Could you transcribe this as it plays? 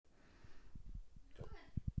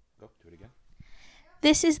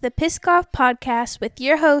This is the Piss Goff Podcast with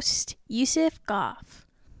your host, Yusuf Goff.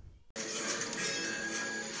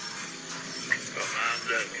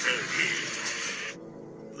 Commander Kelly,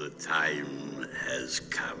 the time has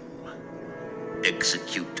come.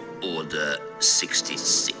 Execute Order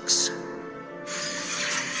 66.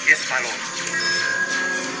 Yes, my lord.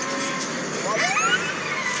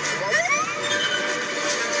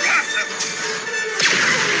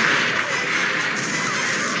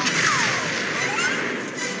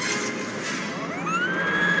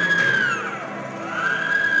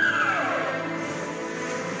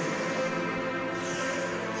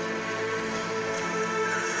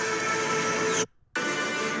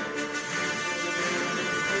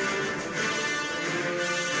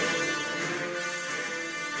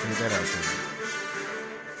 Fade that out,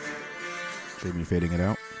 Jamie. Jamie, fading it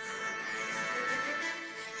out.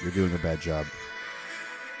 You're doing a bad job.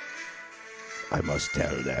 I must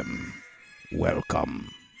tell them, welcome,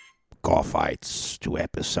 Goffites, to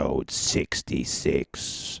episode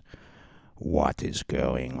 66. What is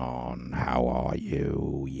going on? How are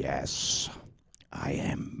you? Yes, I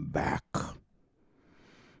am back.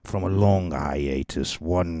 From a long hiatus,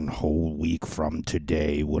 1 whole week from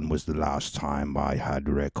today. When was the last time I had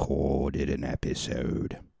recorded an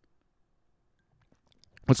episode?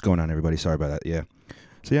 What's going on, everybody? Sorry about that. Yeah.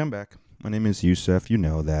 So, yeah, I'm back. My name is Yusuf. You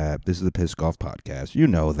know that. This is the Piss Goff Podcast. You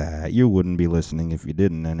know that. You wouldn't be listening if you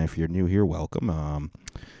didn't. And if you're new here, welcome.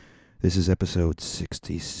 This is episode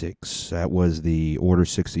 66. That was the Order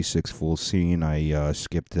 66 full scene. I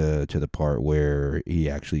skipped to the part where he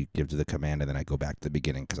actually gives the command, and then I go back to the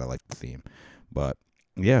beginning because I like the theme. But,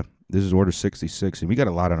 yeah, this is Order 66, and we got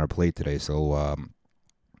a lot on our plate today, so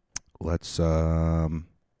let's, fuck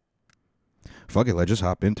it, let's just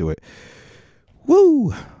hop into it.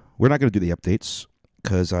 Woo! We're not going to do the updates,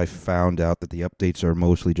 because I found out that the updates are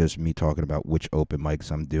mostly just me talking about which open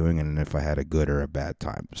mics I'm doing and if I had a good or a bad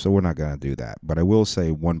time. So we're not going to do that. But I will say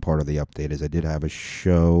one part of the update is I did have a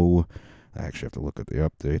show. I actually have to look at the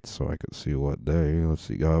updates so I can see what day. Let's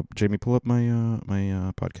see. Jamie, pull up my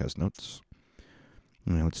podcast notes.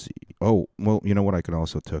 Let's see. Oh, well, you know what I can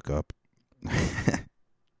also took up?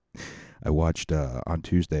 I watched on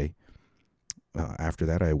Tuesday. After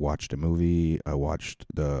that, I watched a movie. I watched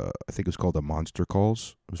I think it was called The Monster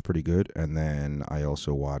Calls. It was pretty good. And then I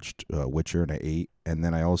also watched Witcher, and I ate. And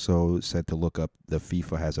then I also said to look up the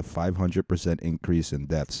FIFA has a 500% increase in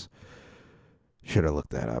deaths. Should have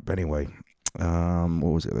looked that up. Anyway, what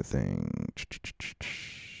was the other thing?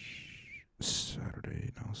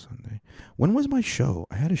 Saturday, no, Sunday. When was my show?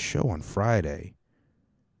 I had a show on Friday.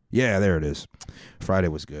 Yeah, there it is. Friday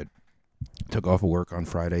was good. Took off of work on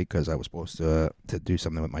Friday because I was supposed to do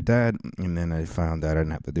something with my dad, and then I found out I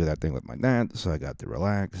didn't have to do that thing with my dad, so I got to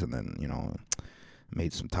relax, and then,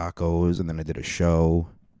 made some tacos, and then I did a show,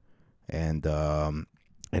 and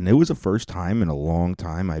it was the first time in a long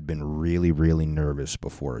time I'd been really, really nervous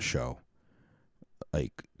before a show.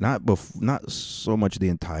 Like, not so much the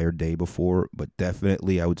entire day before, but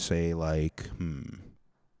definitely I would say like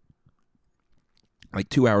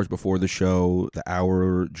 2 hours before the show, the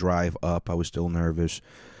hour drive up, I was still nervous.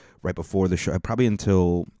 Right before the show,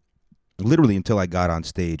 literally until I got on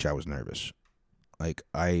stage, I was nervous. And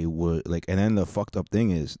then the fucked up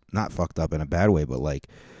thing is, not fucked up in a bad way, but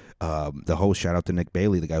the host, shout out to Nick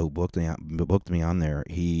Bailey, the guy who booked me on there.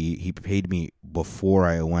 He paid me before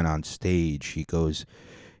I went on stage. He goes,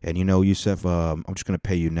 and Yusuf, I'm just gonna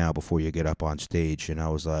pay you now before you get up on stage. And I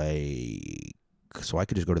was like, so I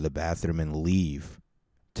could just go to the bathroom and leave.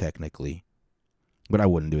 Technically, but I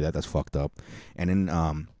wouldn't do that. That's fucked up. And then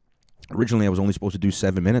originally I was only supposed to do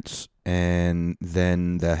 7 minutes, and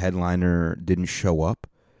then the headliner didn't show up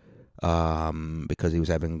because he was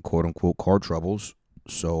having quote unquote car troubles.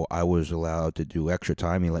 So I was allowed to do extra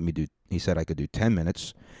time. He said I could do 10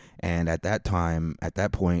 minutes, and at that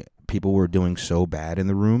point, people were doing so bad in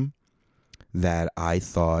the room that I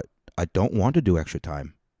thought, I don't want to do extra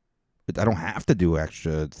time. I don't have to do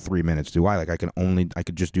extra 3 minutes, do I? I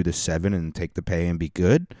could just do the 7 and take the pay and be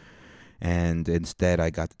good. And instead, I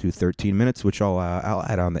got to do 13 minutes, which I'll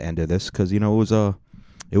add on the end of this because it was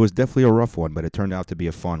definitely a rough one, but it turned out to be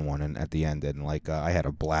a fun one. And at the end, and I had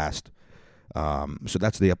a blast. So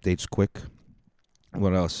that's the updates. Quick.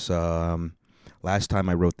 What else? Last time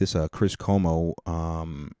I wrote this, Chris Como,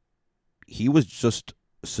 he was just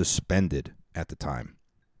suspended at the time.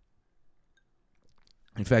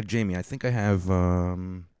 In fact, Jamie, I think I have,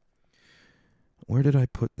 where did I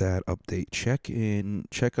put that update? Check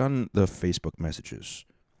on the Facebook messages.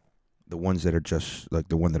 The ones that are just,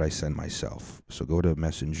 the one that I send myself. So go to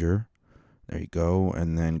Messenger. There you go.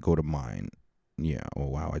 And then go to mine. Yeah. Oh,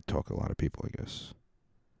 wow. I talk to a lot of people, I guess.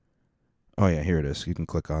 Oh, yeah, here it is. You can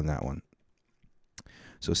click on that one.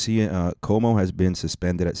 So Cuomo has been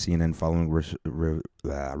suspended at CNN following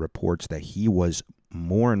reports that he was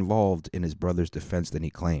more involved in his brother's defense than he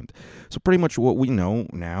claimed. So pretty much what we know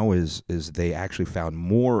now is they actually found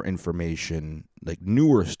more information, like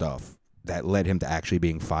newer stuff, that led him to actually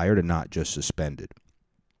being fired and not just suspended.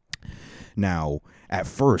 Now, at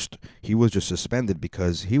first, he was just suspended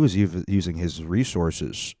because he was using his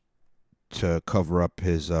resources to cover up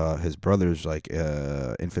his brother's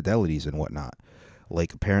infidelities and whatnot.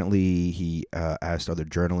 Like, apparently he asked other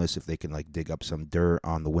journalists if they can like dig up some dirt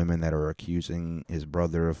on the women that are accusing his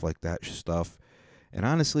brother of like that stuff. And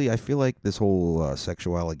honestly, I feel like this whole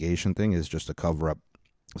sexual allegation thing is just a cover up,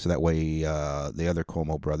 so that way the other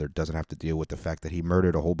Cuomo brother doesn't have to deal with the fact that he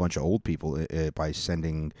murdered a whole bunch of old people by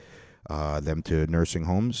sending them to nursing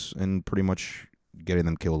homes and pretty much getting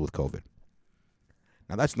them killed with COVID.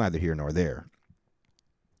 Now, that's neither here nor there,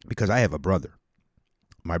 because I have a brother.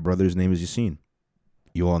 My brother's name is Yassine.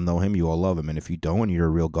 You all know him. You all love him. And if you don't, and you're a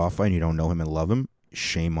real golfer and you don't know him and love him,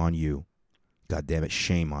 shame on you. God damn it,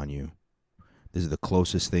 shame on you. This is the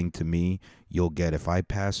closest thing to me you'll get. If I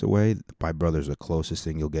pass away, my brother's the closest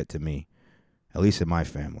thing you'll get to me, at least in my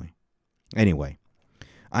family. Anyway,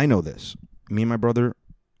 I know this. Me and my brother,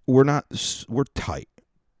 we're tight.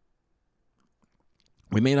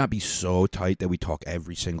 We may not be so tight that we talk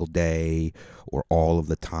every single day or all of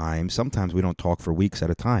the time. Sometimes we don't talk for weeks at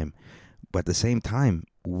a time. But at the same time,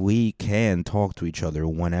 we can talk to each other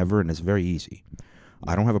whenever, and it's very easy.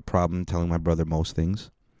 I don't have a problem telling my brother most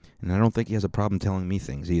things, and I don't think he has a problem telling me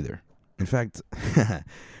things either. In fact,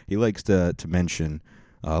 he likes to mention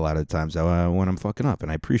a lot of times when I'm fucking up, and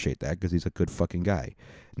I appreciate that because he's a good fucking guy.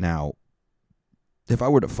 Now, if I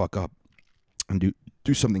were to fuck up and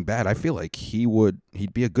do something bad, I feel like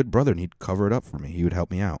he'd be a good brother and he'd cover it up for me. He would help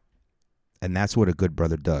me out. And that's what a good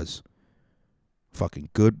brother does. Fucking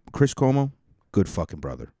good. Chris Cuomo, good fucking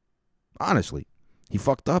brother. Honestly, he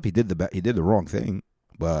fucked up. He did the wrong thing,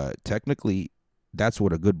 but technically, that's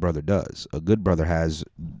what a good brother does. A good brother has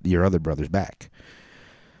your other brother's back.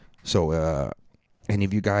 So, any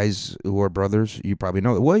of you guys who are brothers, you probably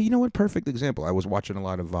know that. Well, you know what? Perfect example. I was watching a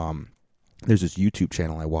lot of there's this YouTube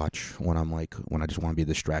channel I watch when I just want to be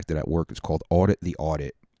distracted at work. It's called Audit the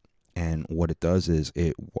Audit. And what it does is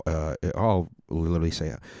I'll literally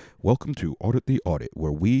say, welcome to Audit the Audit,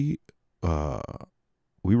 where we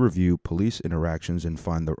review police interactions and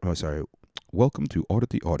find welcome to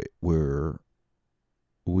Audit the Audit, where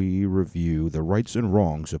we review the rights and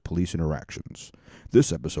wrongs of police interactions.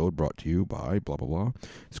 This episode brought to you by blah, blah, blah.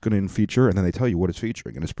 It's going to feature, and then they tell you what it's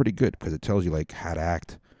featuring. And it's pretty good because it tells you like how to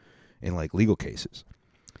act in like legal cases.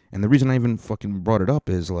 And the reason I even fucking brought it up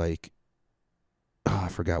is like, I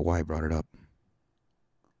forgot why I brought it up.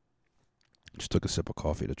 Just took a sip of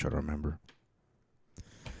coffee to try to remember.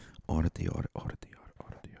 Audit the audit, audit the audit,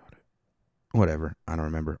 audit the audit. Whatever. I don't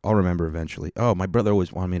remember. I'll remember eventually. Oh, my brother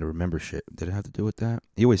always wanted me to remember shit. Did it have to do with that?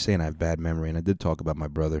 He always saying I have bad memory, and I did talk about my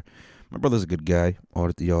brother. My brother's a good guy.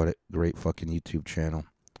 Audit the Audit. Great fucking YouTube channel.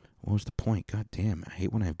 What was the point? God damn. I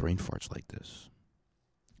hate when I have brain farts like this.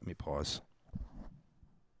 Let me pause.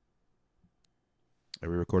 Are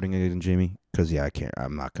we recording it again, Jamie? Because, yeah, I can't.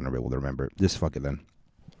 I'm not going to be able to remember it. Just fuck it then.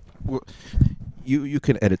 Well, you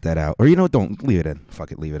can edit that out. Or, you know, don't. Leave it in.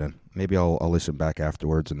 Fuck it. Leave it in. Maybe I'll listen back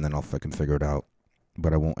afterwards, and then I'll fucking figure it out.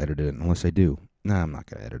 But I won't edit it in unless I do. Nah, I'm not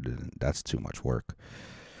going to edit it in. That's too much work.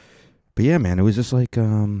 But, yeah, man, it was just like,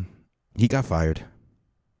 he got fired.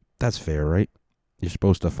 That's fair, right? You're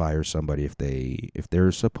supposed to fire somebody if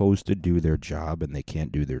they're supposed to do their job and they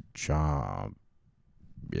can't do their job.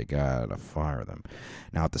 You gotta fire them.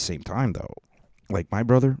 Now, at the same time, though, like my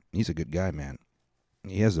brother, he's a good guy, man.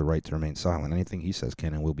 He has the right to remain silent. Anything he says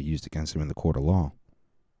can and will be used against him in the court of law.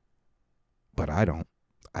 But I don't.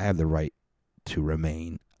 I have the right to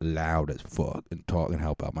remain loud as fuck and talk and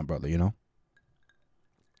help out my brother, you know?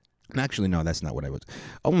 And actually, no, that's not what I was.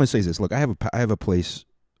 All I'm going to say is this. Look, I have a place.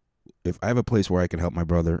 If I have a place where I can help my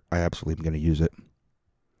brother, I absolutely am going to use it.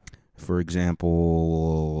 For example,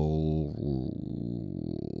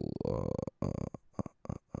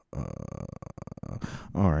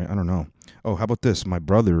 all right, I don't know. Oh, how about this? My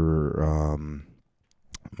brother,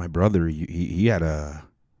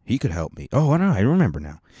 he could help me. Oh, I know, I remember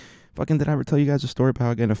now. Fucking, did I ever tell you guys a story about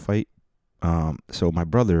how I got in a fight? So my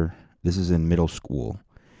brother, this is in middle school,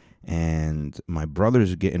 and my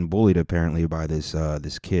brother's getting bullied apparently by this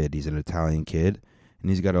kid. He's an Italian kid, and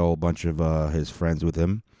he's got a whole bunch of his friends with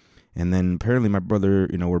him. And then apparently my brother,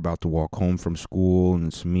 you know, we're about to walk home from school, and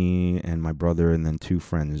it's me and my brother and then two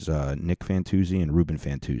friends, Nick Fantuzzi and Ruben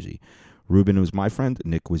Fantuzzi. Ruben was my friend,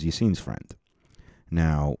 Nick was Yassine's friend.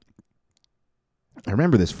 Now, I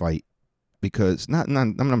remember this fight because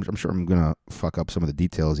I'm sure I'm gonna fuck up some of the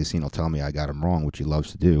details. Yassine will tell me I got him wrong, which he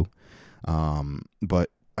loves to do. But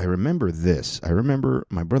I remember this. I remember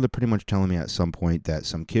my brother pretty much telling me at some point that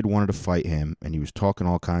some kid wanted to fight him, and he was talking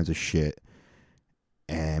all kinds of shit.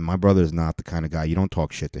 And my brother is not the kind of guy, you don't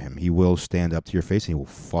talk shit to him. He will stand up to your face and he will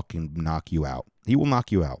fucking knock you out. He will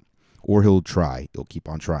knock you out. Or he'll try. He'll keep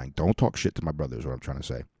on trying. Don't talk shit to my brother is what I'm trying to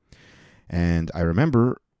say. And I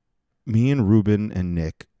remember me and Ruben and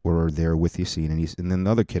Nick were there with Yassine, and then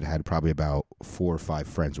the other kid had probably about 4 or 5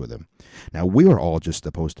 friends with him. Now, we were all just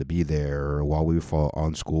supposed to be there while we were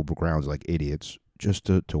on school grounds like idiots, just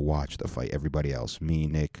to watch the fight. Everybody else, me,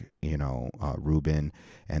 Nick, Ruben,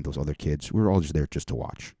 and those other kids, we were all just there just to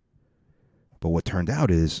watch. But what turned out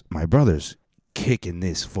is my brother's kicking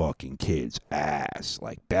this fucking kid's ass,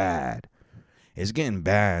 like bad. It's getting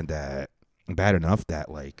bad enough that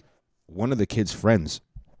like one of the kid's friends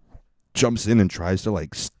jumps in and tries to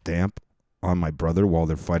like stamp on my brother while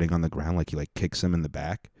they're fighting on the ground, like he like kicks him in the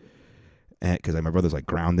back, and because my brother's like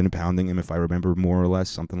grounding and pounding him, if I remember more or less,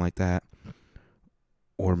 something like that.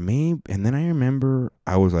 Or maybe, and then I remember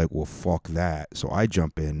I was like, well, fuck that. So I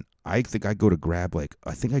jump in. I think I go to grab I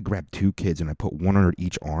grabbed 2 kids and I put one under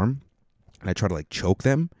each arm and I try to like choke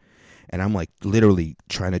them. And I'm like literally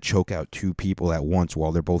trying to choke out 2 people at once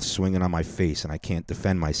while they're both swinging on my face and I can't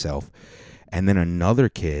defend myself. And then another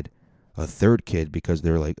kid, a third kid, because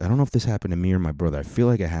they're like, I don't know if this happened to me or my brother. I feel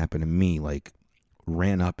like it happened to me, like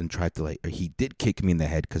ran up and tried to like, he did kick me in the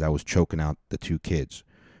head because I was choking out the 2 kids.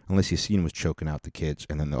 Unless Yassine was choking out the kids,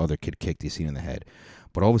 and then the other kid kicked Yassine in the head.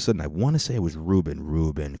 But all of a sudden, I want to say it was Ruben.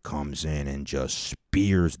 Ruben comes in and just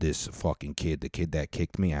spears this fucking kid, the kid that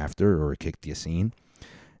kicked me after, or kicked Yassine,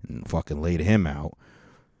 and fucking laid him out.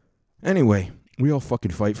 Anyway, we all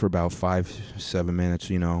fucking fight for about 5-7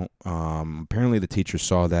 minutes, Apparently the teacher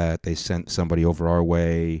saw that. They sent somebody over our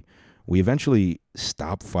way. We eventually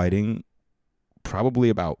stopped fighting probably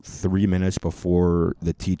about 3 minutes before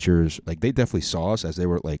the teachers, like they definitely saw us as they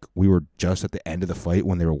were like, we were just at the end of the fight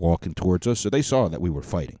when they were walking towards us. So they saw that we were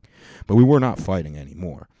fighting, but we were not fighting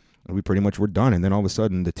anymore. And we pretty much were done. And then all of a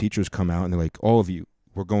sudden the teachers come out and they're like, all of you,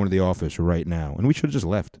 we're going to the office right now. And we should have just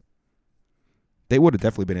left. They would have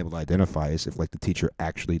definitely been able to identify us if like the teacher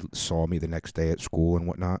actually saw me the next day at school and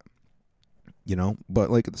whatnot, but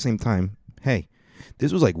like at the same time, hey,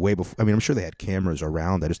 this was like way before. I mean, I'm sure they had cameras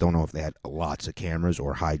around. I just don't know if they had lots of cameras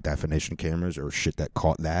or high definition cameras or shit that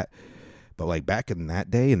caught that. But like back in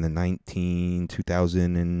that day, in the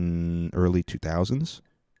 2000 and early 2000s,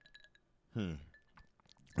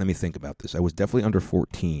 let me think about this. I was definitely under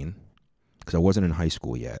 14 because I wasn't in high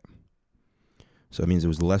school yet. So it means it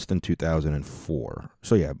was less than 2004.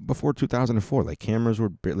 So yeah, before 2004, like cameras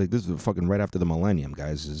were like, this is fucking right after the millennium,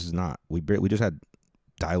 guys. This is not. We just had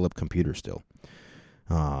dial-up computers still.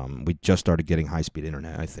 We just started getting high-speed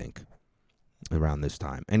internet, I think, around this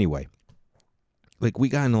time. Anyway, like we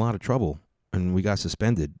got in a lot of trouble and we got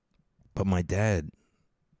suspended, but my dad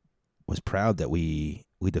was proud that we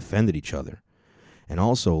defended each other. And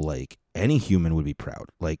also, like, any human would be proud.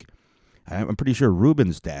 Like, I'm pretty sure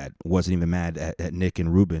Ruben's dad wasn't even mad at Nick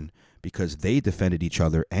and Ruben because they defended each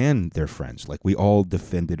other and their friends. Like, we all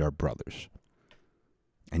defended our brothers.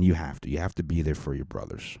 And you have to be there for your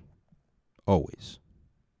brothers. Always.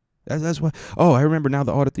 That's why. Oh, I remember now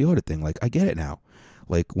the audit thing. Like I get it now.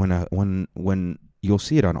 Like when you'll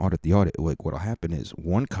see it on Audit the Audit. Like what'll happen is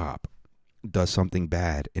one cop does something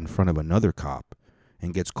bad in front of another cop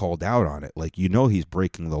and gets called out on it. Like he's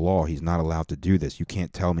breaking the law. He's not allowed to do this. You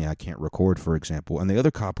can't tell me I can't record, for example. And the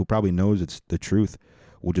other cop who probably knows it's the truth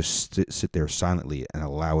will just sit there silently and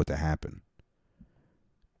allow it to happen.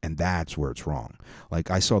 And that's where it's wrong.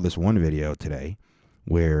 Like I saw this one video today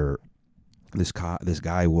where this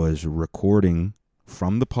guy was recording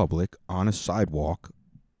from the public on a sidewalk,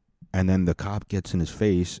 and then the cop gets in his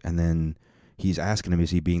face, and then he's asking him, is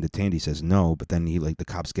he being detained? He says no, but then the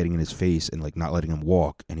cop's getting in his face and like not letting him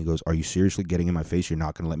walk, and he goes, are you seriously getting in my face? You're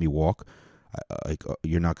not going to let me walk?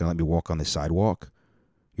 You're not going to let me walk on this sidewalk?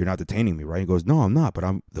 You're not detaining me, right? He goes, no, I'm not,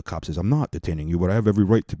 but the cop says, I'm not detaining you, but I have every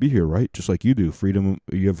right to be here, right? Just like you do.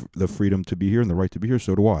 You have the freedom to be here and the right to be here,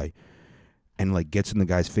 so do I. And like gets in the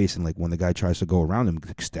guy's face, and like when the guy tries to go around him,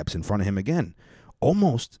 steps in front of him again,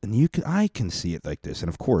 almost. And I can see it like this. And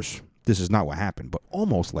of course, this is not what happened, but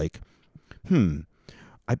almost like,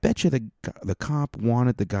 I bet you the cop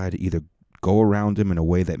wanted the guy to either go around him in a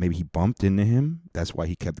way that maybe he bumped into him. That's why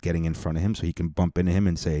he kept getting in front of him, so he can bump into him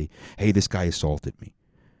and say, hey, this guy assaulted me.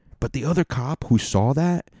 But the other cop who saw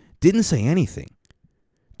that didn't say anything.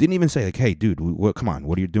 Didn't even say like, hey, dude, come on,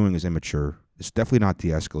 what you're doing is immature. It's definitely not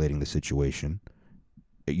de-escalating the situation.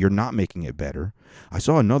 You're not making it better. I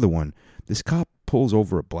saw another one. This cop pulls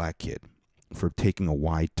over a black kid for taking a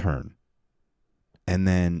wide turn. And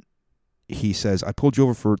then he says, I pulled you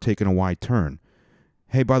over for taking a wide turn.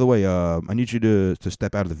 Hey, by the way, I need you to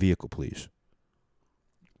step out of the vehicle, please.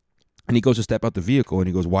 And he goes to step out the vehicle, and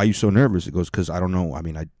he goes, why are you so nervous? He goes, because I don't know. I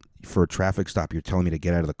mean, for a traffic stop, you're telling me to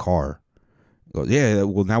get out of the car. He goes, yeah,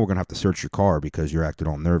 well, now we're going to have to search your car because you're acting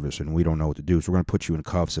all nervous, and we don't know what to do. So we're going to put you in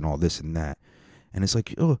cuffs and all this and that. And it's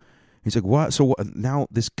like, oh, he's like, what? So what? Now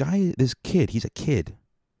this kid, he's a kid.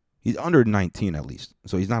 He's under 19 at least.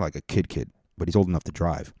 So he's not like a kid, but he's old enough to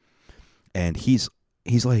drive. And he's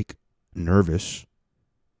like nervous.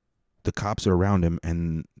 The cops are around him,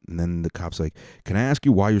 and then the cop's like, can I ask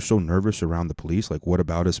you why you're so nervous around the police? Like, what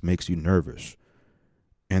about us makes you nervous?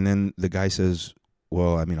 And then the guy says,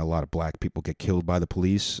 well, I mean, a lot of black people get killed by the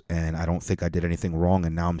police, and I don't think I did anything wrong,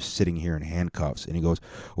 and now I'm sitting here in handcuffs. And he goes,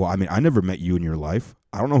 well, I mean, I never met you in your life.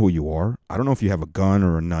 I don't know who you are. I don't know if you have a gun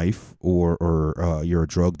or a knife or you're a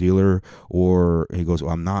drug dealer. Or he goes,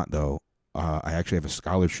 well, I'm not, though. I actually have a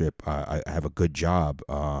scholarship. I have a good job.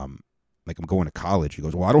 Like I'm going to college. He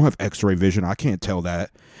goes, well, I don't have x-ray vision. I can't tell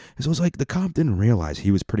that. And so it's like the cop didn't realize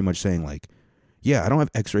he was pretty much saying like, yeah, I don't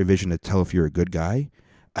have x-ray vision to tell if you're a good guy.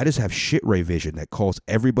 I just have shit-ray vision that calls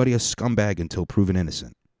everybody a scumbag until proven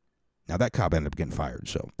innocent. Now that cop ended up getting fired,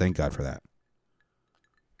 so thank God for that.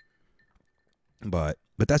 But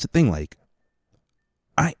that's the thing, like,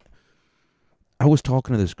 I was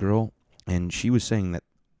talking to this girl, and she was saying that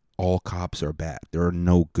all cops are bad. There are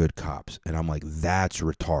no good cops. And I'm like, that's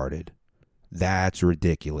retarded. That's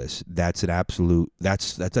ridiculous. That's an absolute,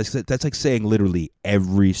 that's like saying literally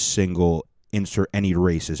every single insert any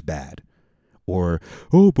race is bad. Or,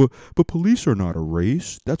 oh, but police are not a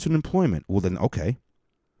race. That's an employment. Well, then, okay.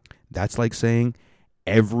 That's like saying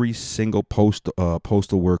every single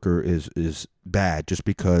postal worker is bad just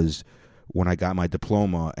because when I got my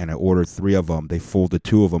diploma and I ordered 3 of them, they folded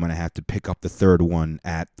 2 of them and I had to pick up the 3rd one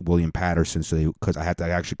at William Patterson. Because I had to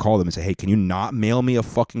actually call them and say, hey, can you not mail me a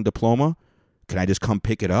fucking diploma? Can I just come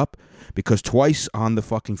pick it up? Because twice on the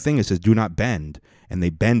fucking thing it says do not bend. And they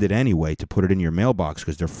bend it anyway to put it in your mailbox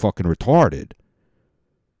because they're fucking retarded.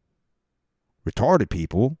 Retarded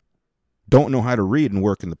people don't know how to read and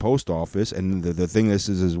work in the post office. And the thing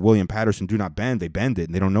is William Patterson do not bend. They bend it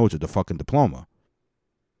and they don't know it's a fucking diploma.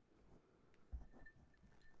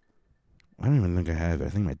 I don't even think I have it. I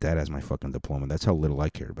think my dad has my fucking diploma. That's how little I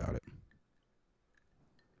cared about it.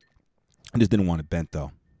 I just didn't want it bent,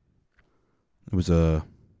 though. It was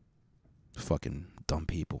fucking dumb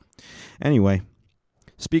people. Anyway,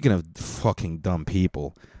 speaking of fucking dumb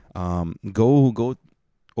people, go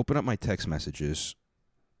open up my text messages,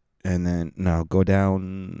 and then go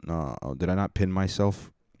down. Did I not pin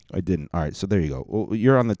myself? I didn't. All right, so there you go. Well,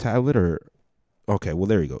 you're on the tablet, or okay? Well,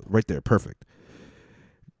 there you go. Right there, perfect.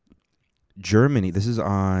 Germany. This is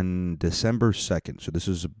on December 2nd, so this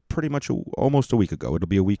is pretty much almost a week ago. It'll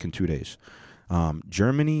be a week and 2 days.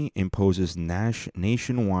 Germany imposes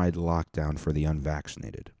nationwide lockdown for the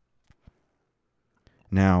unvaccinated.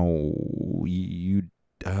 Now, you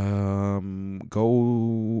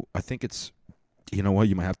go, I think it's, you know what,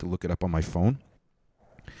 you might have to look it up on my phone.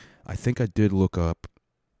 I think I did look up,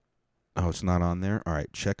 oh, it's not on there? All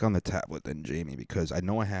right, check on the tablet then, Jamie, because I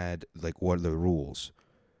know I had, like, what are the rules?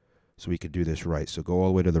 So we could do this right. So go all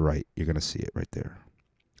the way to the right. You're going to see it right there.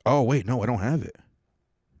 Oh, wait, no, I don't have it.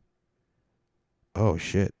 Oh,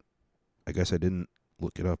 shit. I guess I didn't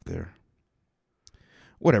look it up there.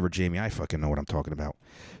 Whatever, Jamie. I fucking know what I'm talking about.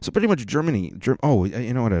 So pretty much Germany. Oh,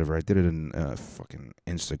 you know, whatever. I did it in a fucking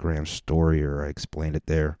Instagram story, or I explained it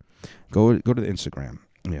there. Go to the Instagram.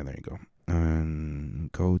 Yeah, there you go.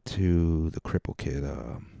 And go to the Cripple Kid.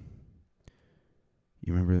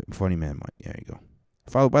 You remember Funny Man Mike? Yeah, you go.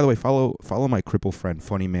 By the way, follow my cripple friend,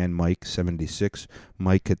 Funny Man Mike 76,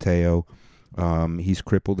 Mike Cateo. He's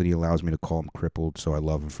crippled and he allows me to call him crippled, so I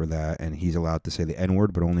love him for that. And he's allowed to say the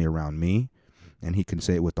N-word, but only around me. And he can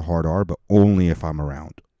say it with the hard R, but only if I'm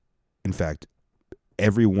around. In fact,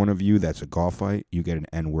 every one of you that's a golf fight, you get an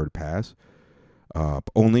N-word pass.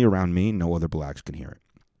 Only around me, no other blacks can hear it.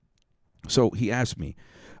 So he asked me,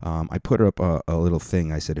 I put up a little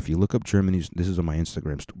thing. I said, if you look up Germany's, this is on my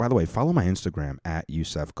Instagram. By the way, follow my Instagram at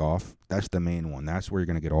Yusef Goff. That's the main one. That's where you're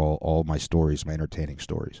going to get all my stories, my entertaining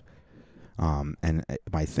stories. And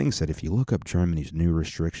my thing said, if you look up Germany's new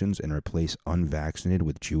restrictions and replace unvaccinated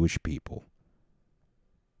with Jewish people.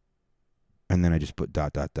 And then I just put ...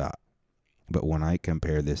 But when I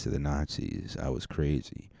compare this to the Nazis, I was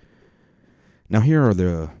crazy. Now here are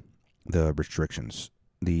the restrictions.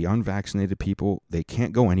 The unvaccinated people, they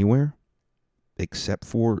can't go anywhere except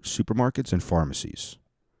for supermarkets and pharmacies.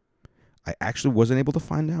 I actually wasn't able to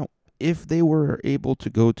find out if they were able to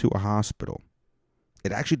go to a hospital.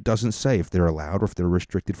 It actually doesn't say if they're allowed or if they're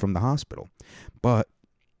restricted from the hospital. But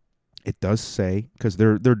it does say, because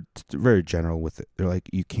they're very general with it. They're like,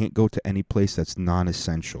 you can't go to any place that's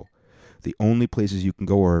non-essential. The only places you can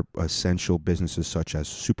go are essential businesses such as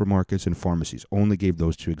supermarkets and pharmacies. Only gave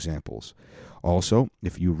those 2 examples. Also,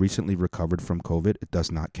 if you recently recovered from COVID, it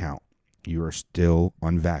does not count. You are still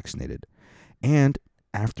unvaccinated. And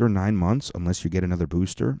after 9 months, unless you get another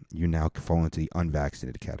booster, you now fall into the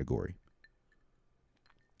unvaccinated category.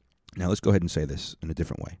 Now, let's go ahead and say this in a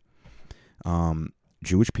different way.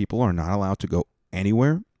 Jewish people are not allowed to go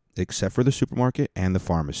anywhere except for the supermarket and the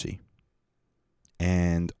pharmacy.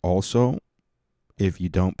 And also, if you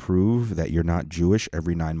don't prove that you're not Jewish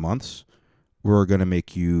every 9 months, we're going to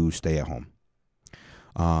make you stay at home.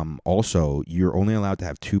 Also, you're only allowed to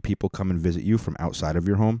have 2 people come and visit you from outside of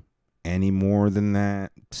your home. Any more than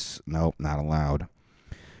that, nope, not allowed.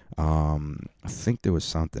 I think there was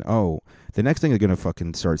something. Oh, the next thing they're going to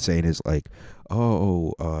fucking start saying is like,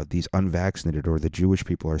 these unvaccinated or the Jewish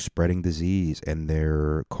people are spreading disease and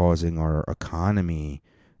they're causing our economy's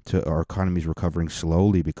recovering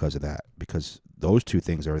slowly because of that. Because those 2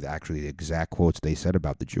 things are actually the exact quotes they said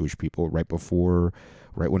about the Jewish people right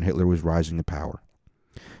when Hitler was rising to power.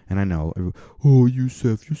 And I know,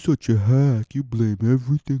 Yusef, you're such a hack. You blame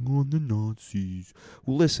everything on the Nazis.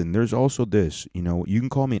 Well, listen, there's also this. You know, you can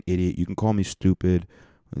call me an idiot. You can call me stupid.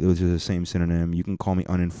 Those are the same synonym. You can call me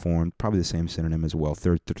uninformed. Probably the same synonym as well.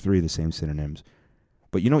 3 of the same synonyms.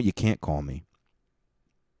 But you know what you can't call me?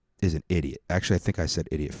 Is an idiot. Actually, I think I said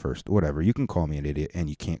idiot first. Whatever. You can call me an idiot, and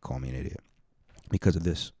you can't call me an idiot. Because of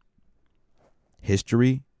this.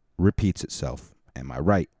 History repeats itself. Am I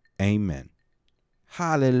right? Amen.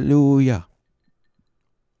 Hallelujah.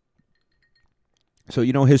 So,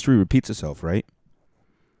 you know, history repeats itself, right?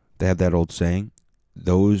 They have that old saying.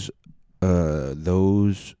 Those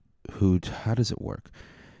who, how does it work?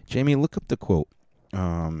 Jamie, look up the quote.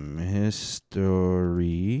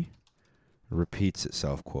 History repeats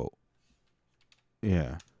itself, quote.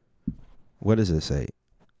 Yeah. What does it say?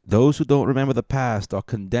 Those who don't remember the past are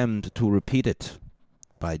condemned to repeat it.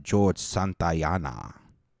 By George Santayana.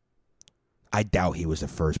 I doubt he was the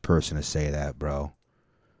first person to say that, bro.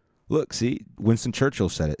 Look, see, Winston Churchill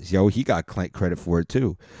said it. Yo, he got credit for it,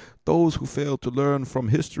 too. Those who fail to learn from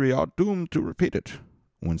history are doomed to repeat it.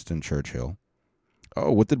 Winston Churchill.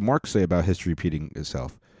 Oh, what did Marx say about history repeating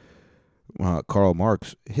itself? Karl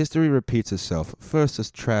Marx. History repeats itself. First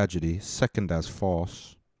as tragedy, second as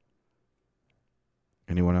farce.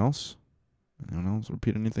 Anyone else? Anyone else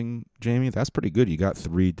repeat anything, Jamie? That's pretty good. You got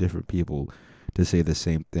 3 different people to say the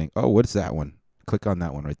same thing. Oh, what's that one? Click on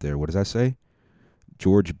that one right there. What does that say?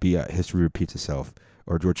 George Biot, history repeats itself.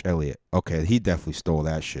 Or George Eliot. Okay, he definitely stole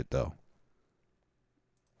that shit, though.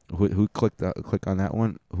 Who click on that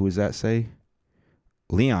one? Who does that say?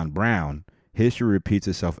 Leon Brown. History repeats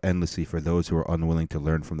itself endlessly for those who are unwilling to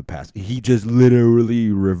learn from the past. He just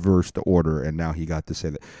literally reversed the order, and now he got to say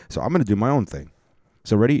that. So I'm going to do my own thing.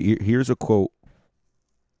 So ready? Here's a quote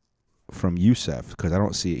from Yusef, because I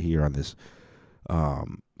don't see it here on this.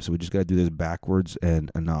 So we just got to do this backwards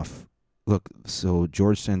and enough. Look, so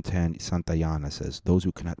George Santayana says, those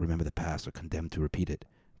who cannot remember the past are condemned to repeat it.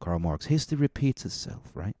 Karl Marx, history repeats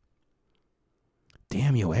itself, right?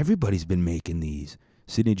 Damn, yo, everybody's been making these.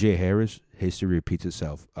 Sidney J. Harris, history repeats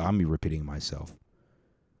itself. I'm repeating myself.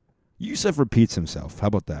 Yusef repeats himself. How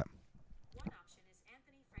about that? One option is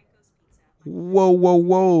Anthony Franco's Pizza.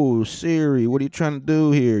 Whoa, Siri, what are you trying to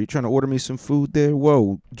do here? You trying to order me some food there?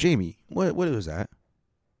 Whoa, Jamie, what was that?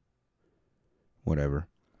 Whatever.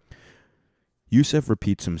 Yusef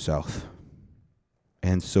repeats himself,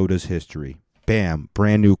 and so does history. Bam,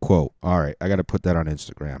 brand new quote. All right, I got to put that on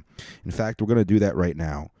Instagram. In fact, we're going to do that right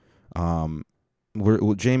now.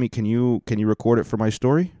 Jamie, can you record it for my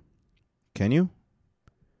story? Can you?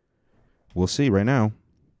 We'll see right now.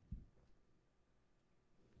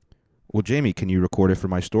 Well, Jamie, can you record it for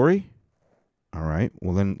my story? All right.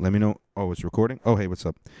 Well, then let me know. Oh, it's recording? Oh, hey, what's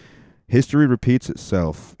up? History repeats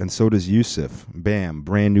itself, and so does Yusef. Bam,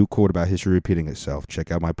 brand new quote about history repeating itself.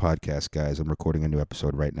 Check out my podcast, guys. I'm recording a new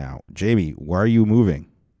episode right now. Jamie, why are you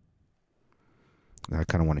moving? I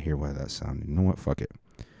kind of want to hear why that sounded. You know what? Fuck it.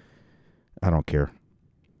 I don't care.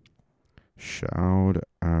 Shout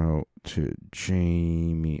out to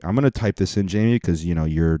Jamie. I'm going to type this in, Jamie, because, you know,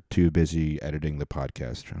 you're too busy editing the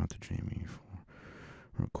podcast. Shout out to Jamie for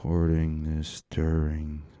recording this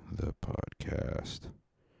during the podcast.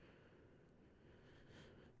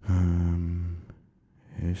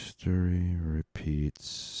 History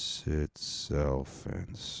repeats itself,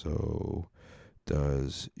 and so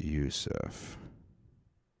does Yusuf?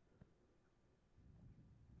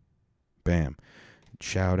 Bam.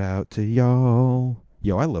 Shout out to y'all.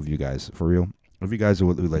 Yo, I love you guys, for real. I love you guys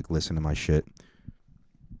who like listen to my shit.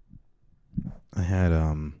 I had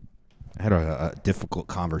a difficult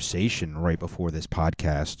conversation right before this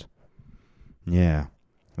podcast. Yeah.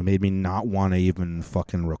 It made me not want to even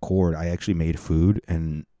fucking record. I actually made food,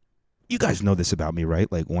 and you guys know this about me,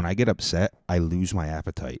 right? Like, when I get upset, I lose my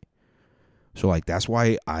appetite. So, like, that's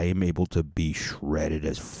why I am able to be shredded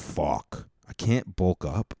as fuck. I can't bulk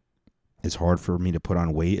up. It's hard for me to put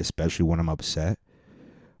on weight, especially when I'm upset.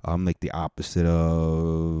 I'm like the opposite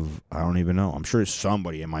of, I don't even know. I'm sure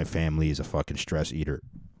somebody in my family is a fucking stress eater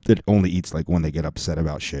that only eats like when they get upset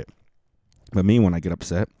about shit. But me, when I get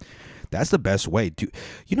upset, that's the best way.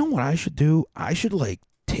 You know what I should do? I should like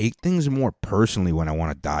take things more personally when I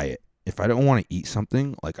want to diet. If I don't want to eat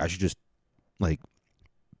something, like I should just like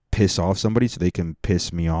piss off somebody so they can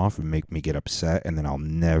piss me off and make me get upset, and then I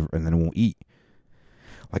won't eat.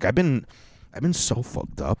 Like I've been so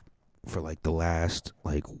fucked up for like the last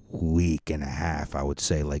like week and a half, I would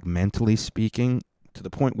say, like mentally speaking, to the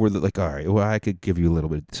point where like, all right, well, I could give you a little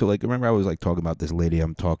bit. So like, remember I was like talking about this lady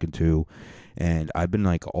I'm talking to, and I've been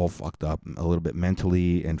like all fucked up a little bit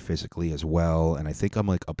mentally and physically as well. And I think I'm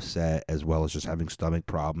like upset as well as just having stomach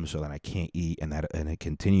problems, so that I can't eat, and it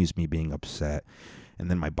continues me being upset. And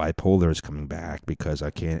then my bipolar is coming back because I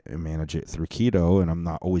can't manage it through keto, and I'm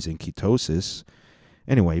not always in ketosis.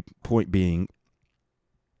 Anyway, point being,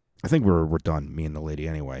 I think we're done, me and the lady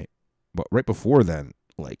anyway. But right before then,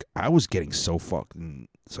 like, I was getting so fucked, and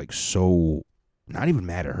it's like so, not even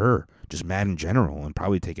mad at her, just mad in general, and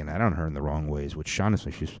probably taking that on her in the wrong ways, which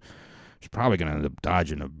honestly, she's probably going to end up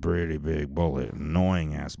dodging a pretty big bullet,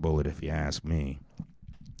 annoying ass bullet if you ask me.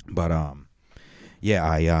 But, yeah,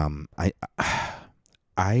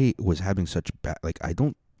 I was having such bad, like,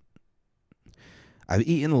 I've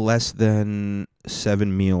eaten less than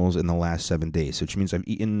 7 meals in the last 7 days, which means I've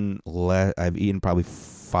eaten probably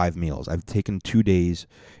 5 meals. I've taken 2 days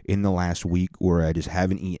in the last week where I just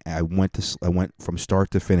haven't eaten. I went from start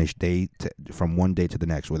to finish, from one day to the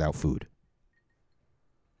next without food.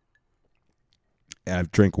 And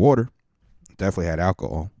I've drank water, definitely had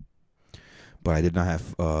alcohol, but I did not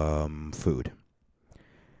have food.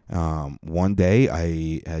 One day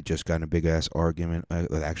I had just gotten a big ass argument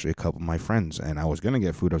with actually a couple of my friends, and I was going to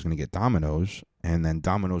get food. I was going to get Domino's, and then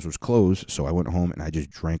Domino's was closed, so I went home and I just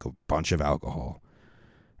drank a bunch of alcohol,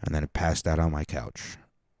 and then I passed out on my couch.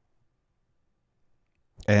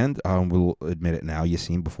 And we'll admit it now, you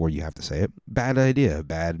seen before you have to say it. Bad idea,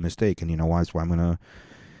 bad mistake, and you know why? That's why I'm going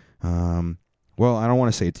to, well, I don't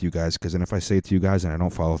want to say it to you guys, because then if I say it to you guys and I don't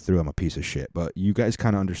follow through, I'm a piece of shit. But you guys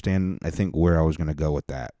kind of understand, I think, where I was going to go with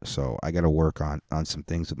that. So I got to work on some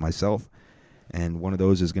things with myself. And one of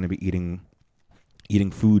those is going to be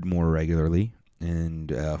eating food more regularly,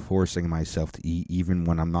 and forcing myself to eat even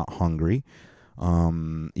when I'm not hungry,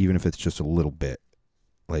 even if it's just a little bit.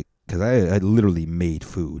 Like, because I literally made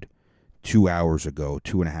food 2 hours ago,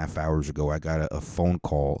 2.5 hours ago. I got a phone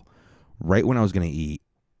call right when I was going to eat.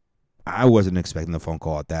 I wasn't expecting the phone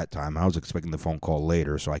call at that time. I was expecting the phone call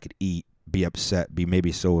later so I could eat, be upset, be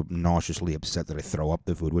maybe so nauseously upset that I throw up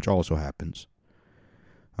the food, which also happens.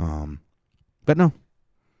 But no,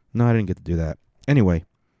 I didn't get to do that. Anyway.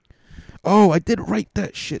 Oh, I did write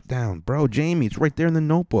that shit down, bro. Jamie, it's right there in the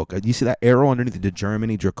notebook. You see that arrow underneath the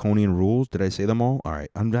Germany draconian rules? Did I say them all? All right.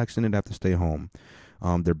 Unvaccinated have to stay home.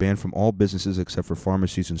 They're banned from all businesses except for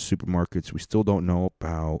pharmacies and supermarkets. We still don't know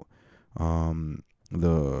about...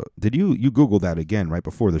 Did you Google that again right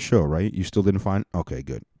before the show, right? You still didn't find? Okay,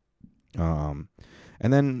 good. And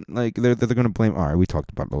then like they're going to blame. All right, we talked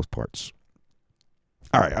about those parts.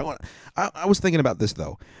 All right, I was thinking about this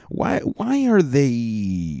though. Why are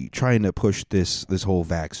they trying to push this whole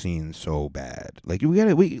vaccine so bad? Like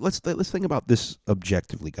let's think about this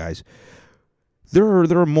objectively, guys. There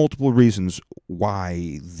are multiple reasons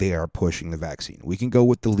why they are pushing the vaccine. We can go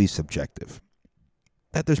with the least objective.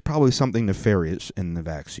 That there's probably something nefarious in the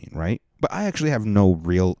vaccine, right? But I actually have no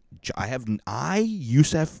real...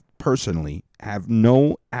 Yusef, personally, have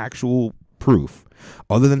no actual proof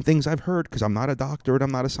other than things I've heard, because I'm not a doctor and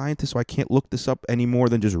I'm not a scientist, so I can't look this up any more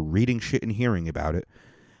than just reading shit and hearing about it.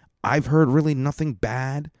 I've heard really nothing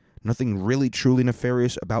bad, nothing really truly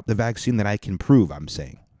nefarious about the vaccine that I can prove, I'm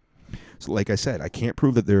saying. So like I said, I can't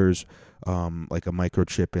prove that there's... like a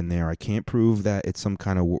microchip in there. I can't prove that it's some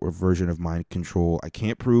kind of version of mind control. I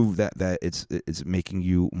can't prove that it's making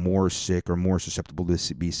you more sick or more susceptible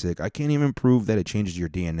to be sick. I can't even prove that it changes your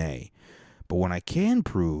DNA. But when I can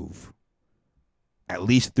prove, at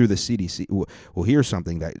least through the CDC, well, here's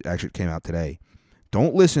something that actually came out today.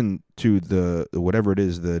 Don't listen to the whatever it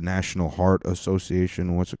is, the National Heart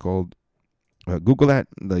Association. What's it called? Google that,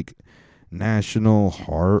 like National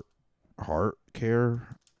Heart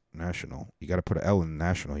Care National. You got to put an L in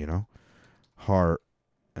national, you know. Heart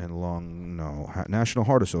and lung. No, National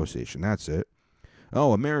Heart Association. That's it.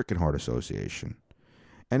 Oh, American Heart Association.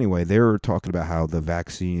 Anyway, they were talking about how the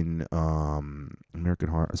vaccine, American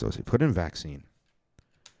Heart Association. Put in vaccine.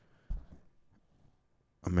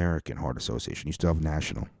 American Heart Association. You still have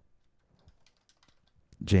national.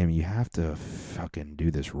 Jamie, you have to fucking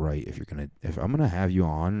do this right if I'm gonna have you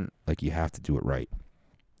on, like, you have to do it right.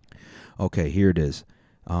 Okay, here it is.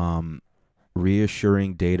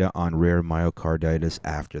 Reassuring data on rare myocarditis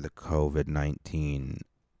after the COVID-19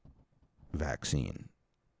 vaccine.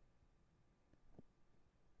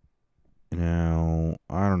 Now,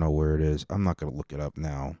 I don't know where it is. I'm not gonna look it up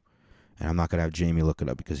now. And I'm not going to have Jamie look it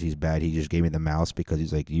up because he's bad. He just gave me the mouse because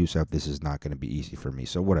he's like, Yusuf, this is not going to be easy for me.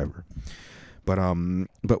 So whatever. But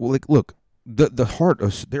like, look, the heart,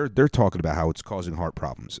 they're talking about how it's causing heart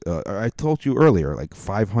problems. I told you earlier, like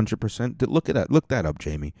 500%. Look that up,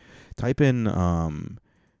 Jamie. Type in FIFA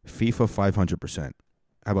 500%.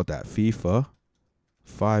 How about that? FIFA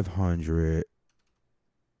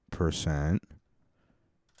 500%.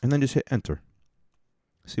 And then just hit enter.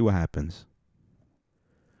 See what happens.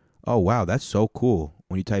 Oh, wow, that's so cool.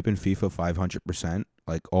 When you type in FIFA 500%,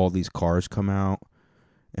 like all these cars come out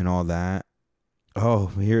and all that. Oh,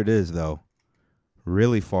 here it is, though.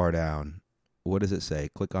 Really far down. What does it say?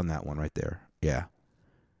 Click on that one right there. Yeah.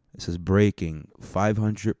 It says breaking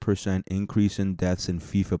 500% increase in deaths in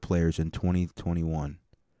FIFA players in 2021.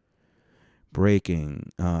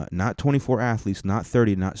 Breaking, not 24 athletes, not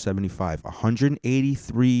 30, not 75.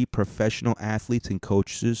 183 professional athletes and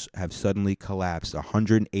coaches have suddenly collapsed.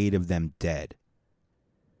 108 of them dead.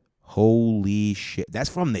 Holy shit. That's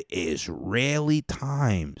from the Israeli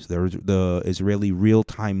Times. There's the Israeli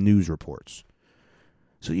real-time news reports.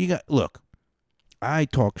 So you got, look, I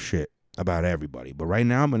talk shit about everybody, but right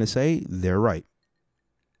now I'm going to say they're right.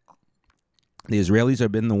 The Israelis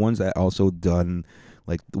have been the ones that also done,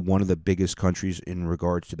 like, one of the biggest countries in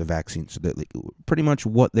regards to the vaccine. So that, like, pretty much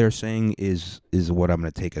what they're saying is what I'm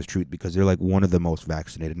going to take as truth, because they're like one of the most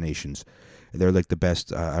vaccinated nations. They're like the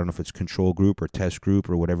best. I don't know if it's control group or test group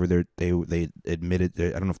or whatever they admitted.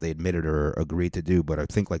 I don't know if they admitted or agreed to do, but I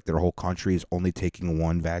think like their whole country is only taking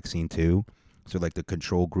one vaccine too. So like the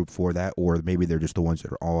control group for that, or maybe they're just the ones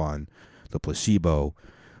that are all on the placebo.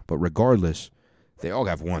 But regardless, they all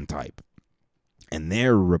have one type, and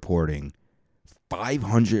they're reporting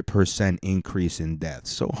 500% increase in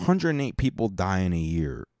deaths. So 108 people die in a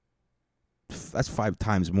year. That's 5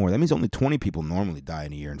 times more. That means only 20 people normally die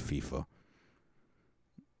in a year in FIFA.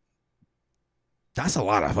 That's a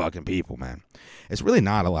lot of fucking people, man. It's really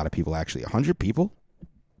not a lot of people, actually. 100 people?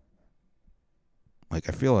 Like,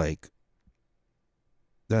 I feel like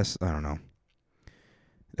I don't know.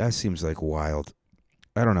 That seems like wild.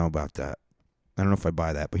 I don't know about that. I don't know if I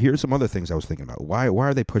buy that. But here's some other things I was thinking about. Why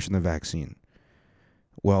are they pushing the vaccine?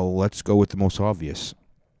 Well, let's go with the most obvious.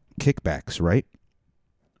 Kickbacks, right?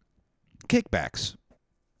 Kickbacks.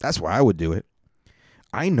 That's why I would do it.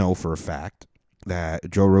 I know for a fact that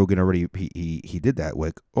Joe Rogan already, he did that.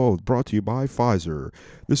 Like, oh, brought to you by Pfizer.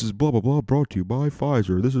 This is blah, blah, blah, brought to you by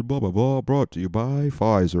Pfizer. This is blah, blah, blah, brought to you by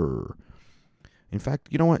Pfizer. In fact,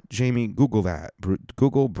 you know what, Jamie? Google that.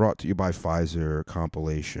 Google brought to you by Pfizer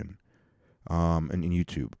compilation. And in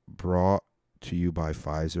YouTube. Brought to you by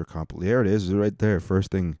Pfizer compilation. There it is, right there.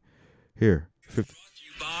 First thing here. 50.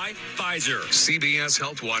 By Pfizer. CBS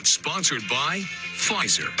Health Watch sponsored by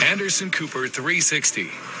Pfizer. Anderson Cooper 360.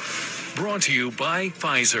 Brought to you by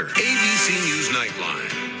Pfizer. ABC News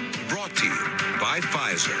Nightline. Brought to you by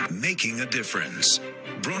Pfizer. Making a difference.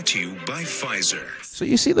 Brought to you by Pfizer. So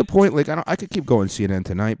you see the point? Like, I could keep going. CNN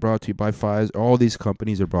Tonight, brought to you by Pfizer. All these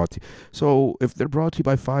companies are brought to you. So if they're brought to you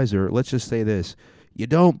by Pfizer, let's just say this. You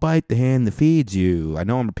don't bite the hand that feeds you. I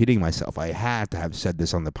know I'm repeating myself. I had to have said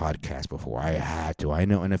this on the podcast before. I had to. I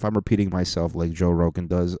know. And if I'm repeating myself like Joe Rogan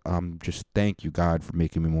does, just thank you, God, for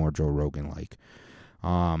making me more Joe Rogan-like.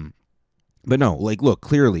 But no, like, look,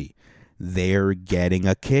 clearly they're getting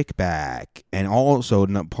a kickback. And also,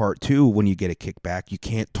 part 2, when you get a kickback, you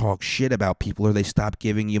can't talk shit about people or they stop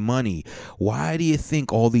giving you money. Why do you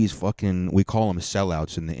think all these fucking, we call them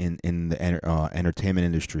sellouts in the entertainment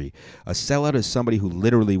industry? A sellout is somebody who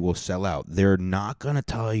literally will sell out. They're not going to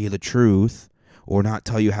tell you the truth or not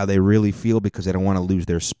tell you how they really feel because they don't want to lose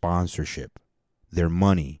their sponsorship, their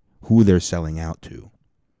money, who they're selling out to.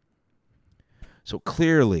 So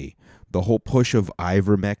clearly, the whole push of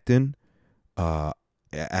ivermectin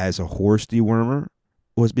as a horse dewormer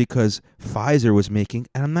was because Pfizer was making,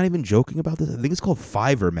 and I'm not even joking about this, I think it's called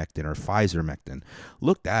Fivermectin or Pfizermectin.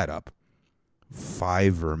 Look that up.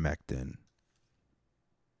 Fivermectin.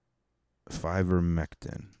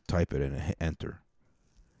 Type it in and hit enter.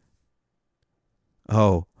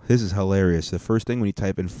 Oh, this is hilarious. The first thing when you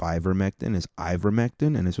type in Fivermectin is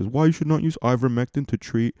ivermectin, and it says, why you should not use ivermectin to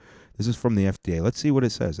treat. This is from the FDA. Let's see what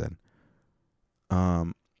it says then.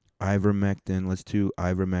 Ivermectin. Let's do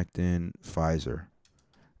ivermectin Pfizer.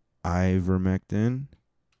 Ivermectin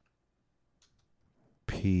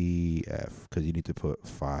PF, because you need to put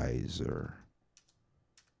Pfizer.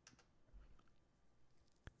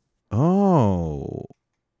 Oh,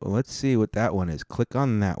 let's see what that one is. Click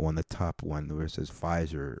on that one, the top one where it says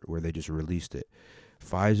Pfizer, where they just released it.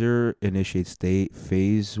 Pfizer initiates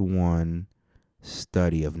phase 1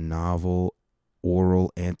 study of novel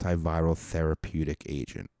oral antiviral therapeutic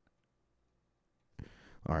agent.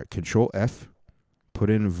 All right, Control F. Put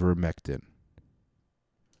in vermectin.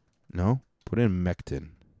 No? Put in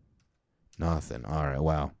mectin. Nothing. All right,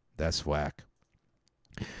 wow. That's whack.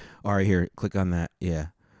 All right, here. Click on that. Yeah.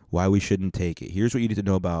 Why we shouldn't take it. Here's what you need to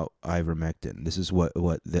know about ivermectin. This is what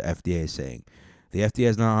the FDA is saying. The FDA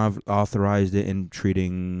has not authorized it in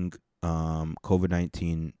treating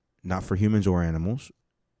COVID-19, not for humans or animals.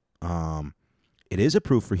 It is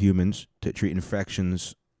approved for humans to treat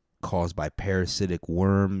infections caused by parasitic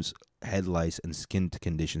worms, head lice, and skin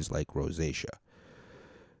conditions like rosacea.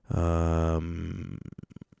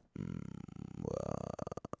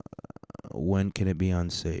 When can it be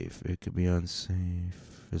unsafe? It could be unsafe.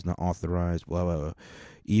 It's not authorized. Blah blah blah.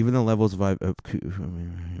 Even the levels of blood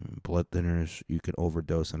thinners, you can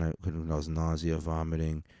overdose, and it could cause nausea,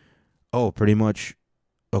 vomiting. Oh, pretty much.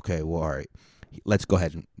 Okay, well, all right. Let's go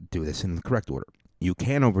ahead and do this in the correct order. You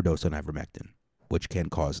can overdose on ivermectin, which can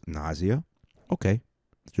cause nausea. Okay.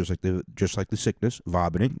 Just like the sickness,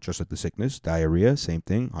 vomiting, just like the sickness, diarrhea, same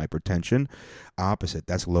thing, hypertension. Opposite,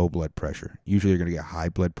 that's low blood pressure. Usually you're going to get high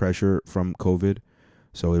blood pressure from COVID,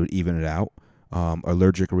 so it would even it out.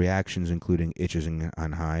 Allergic reactions, including itches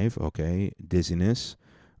and hive, okay, dizziness,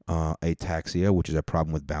 ataxia, which is a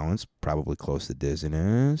problem with balance, probably close to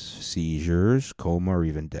dizziness, seizures, coma, or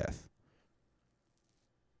even death.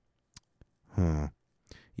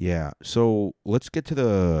 Yeah, so let's get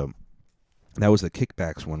to that was the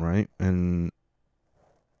kickbacks one, right? And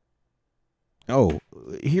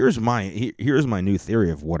here's my new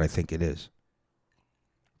theory of what I think it is.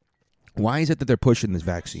 Why is it that they're pushing this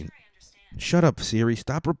vaccine? Shut up, Siri.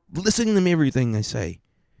 Stop listening to me everything I say.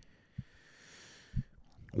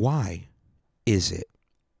 Why is it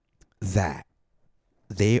that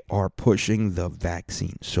they are pushing the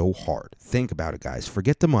vaccine so hard? Think about it, guys.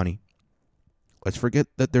 Forget the money. Let's forget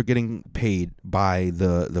that they're getting paid by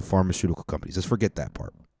the pharmaceutical companies. Let's forget that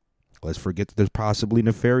part. Let's forget that there's possibly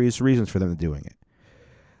nefarious reasons for them doing it.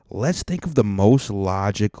 Let's think of the most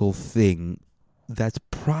logical thing. That's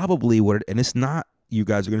probably what it, and it's not, you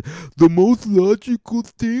guys are going to, the most logical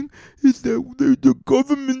thing is that the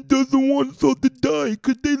government doesn't want us all to die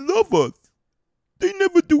because they love us. They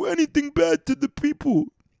never do anything bad to the people.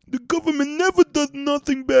 The government never does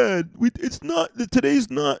nothing bad. It's not, today's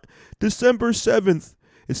not December 7th.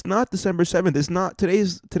 It's not December 7th. It's not,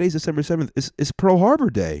 today's December 7th. It's Pearl Harbor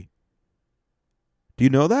Day. Do you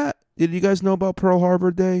know that? Did you guys know about Pearl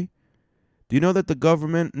Harbor Day? Do you know that the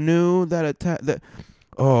government knew that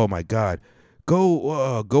oh my God.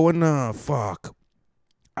 Go and fuck.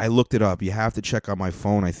 I looked it up. You have to check on my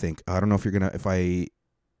phone, I think. I don't know if I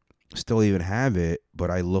still even have it,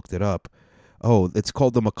 but I looked it up. Oh, it's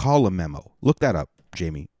called the McCollum Memo. Look that up,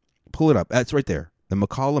 Jamie. Pull it up. That's right there. The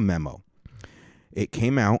McCollum Memo. It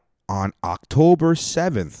came out on October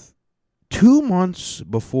 7th, 2 months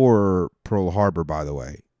before Pearl Harbor, by the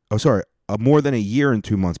way. Oh, sorry. More than a year and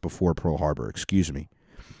 2 months before Pearl Harbor. Excuse me.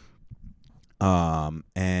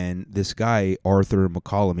 And this guy, Arthur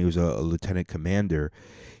McCollum, he was a lieutenant commander.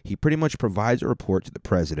 He pretty much provides a report to the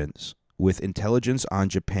presidents with intelligence on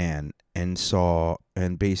Japan and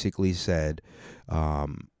basically said,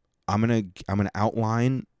 I'm gonna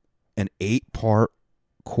outline an 8-part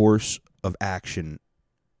course of action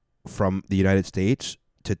from the United States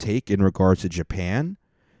to take in regards to Japan,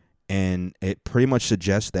 and it pretty much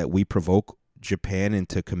suggests that we provoke Japan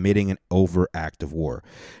into committing an overt act of war.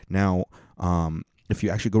 Now, if you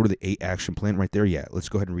actually go to the 8 action plan right there, yeah, let's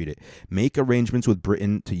go ahead and read it. Make arrangements with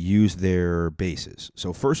Britain to use their bases.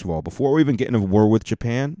 So first of all, before we even get into war with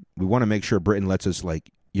Japan, we want to make sure Britain lets us we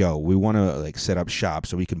want to set up shop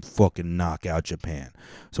so we can fucking knock out Japan.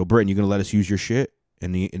 So Britain, you're going to let us use your shit?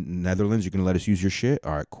 In the Netherlands, you're going to let us use your shit?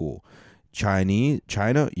 All right, cool.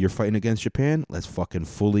 China, you're fighting against Japan. Let's fucking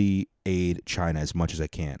fully aid China as much as I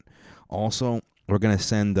can. Also, we're going to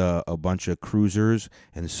send a bunch of cruisers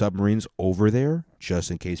and submarines over there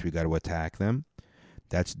just in case we got to attack them.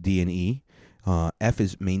 That's D and E. F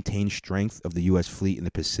is maintain strength of the U.S. fleet in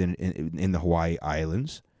the Pacific, in the Hawaii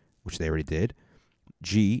Islands, which they already did.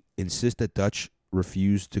 G, insist that Dutch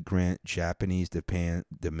refuse to grant Japanese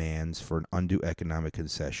demands for an undue economic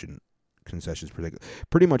concessions.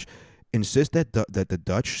 Pretty much, insist that the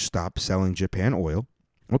Dutch stop selling Japan oil.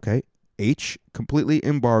 Okay. H, completely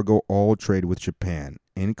embargo all trade with Japan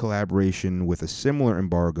in collaboration with a similar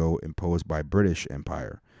embargo imposed by British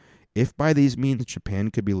Empire. If by these means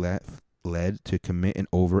Japan could be led to commit an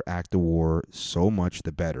overt act of war, so much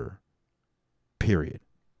the better. Period.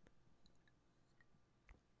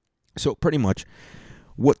 So pretty much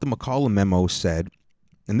what the McCollum memo said,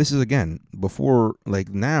 and this is again before, like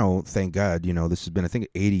now, thank God, this has been I think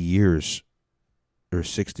 80 years or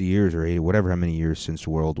 60 years or 80, whatever how many years since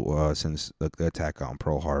since the attack on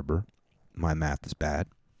Pearl Harbor. My math is bad.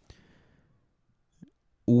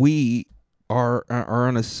 We are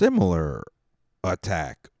on a similar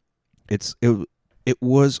attack. It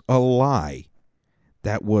was a lie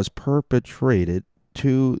that was perpetrated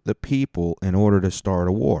to the people in order to start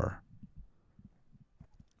a war.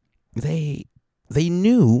 They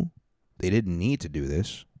knew they didn't need to do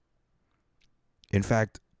this. In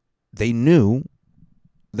fact, they knew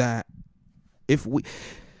that if we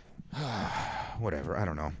whatever, I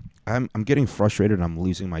don't know. I'm getting frustrated and I'm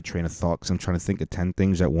losing my train of thought because I'm trying to think of 10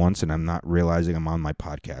 things at once and I'm not realizing I'm on my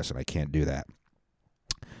podcast and I can't do that.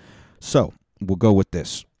 So, we'll go with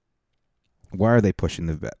this. Why are they pushing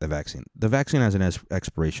the vaccine? The vaccine has an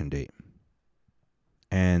expiration date.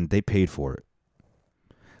 And they paid for it.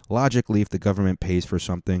 Logically, if the government pays for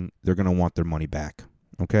something, they're going to want their money back.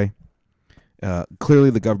 Okay? Clearly,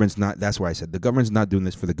 the government's not, that's why I said, the government's not doing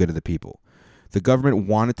this for the good of the people. The government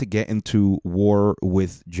wanted to get into war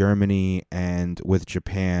with Germany and with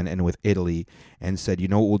Japan and with Italy and said, you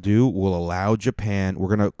know what we'll do? We'll allow Japan,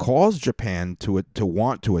 we're going to cause Japan to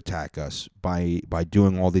want to attack us by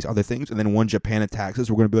doing all these other things. And then when Japan attacks us,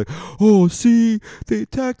 we're going to be like, oh, see, they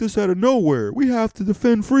attacked us out of nowhere. We have to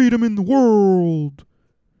defend freedom in the world.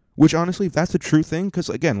 Which honestly, if that's the true thing, because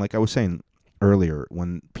again, like I was saying earlier,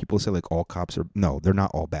 when people say like all cops are, no, they're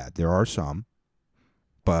not all bad. There are some,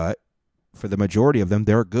 but for the majority of them,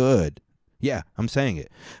 they're good. Yeah, I'm saying it.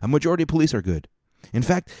 A majority of police are good. In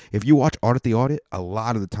fact, if you watch Audit the Audit, a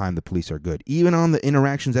lot of the time the police are good, even on the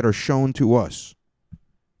interactions that are shown to us.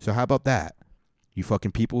 So how about that? You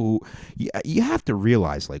fucking people who, you have to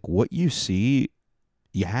realize, like, what you see,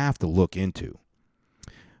 you have to look into.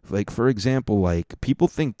 Like, for example, like, people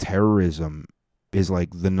think terrorism is like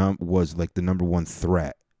was like the number one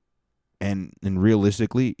threat. And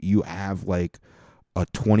realistically, you have like a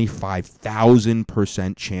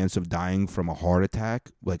 25,000% chance of dying from a heart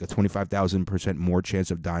attack, like a 25,000% more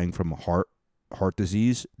chance of dying from a heart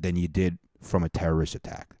disease than you did from a terrorist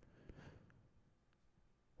attack.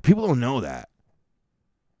 People don't know that.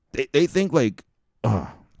 They think like,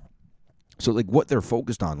 so like what they're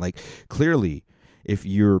focused on, like clearly if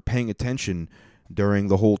you're paying attention during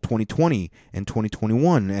the whole 2020 and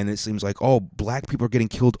 2021 and it seems like, oh, black people are getting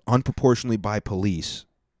killed unproportionately by police.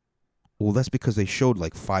 Well, that's because they showed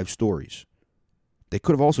like 5 stories. They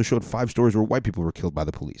could have also showed 5 stories where white people were killed by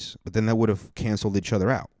the police, but then that would have canceled each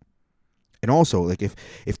other out. And also, like if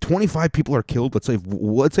 25 people are killed, let's say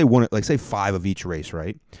 5 of each race,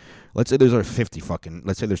 right? Let's say there's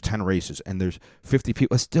let's say there's 10 races and there's 50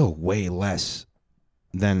 people. That's still way less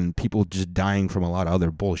than people just dying from a lot of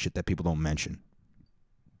other bullshit that people don't mention.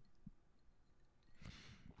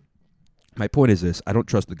 My point is this: I don't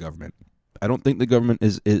trust the government. I don't think the government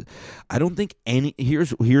is I don't think any,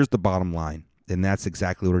 here's the bottom line, and that's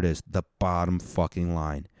exactly what it is, the bottom fucking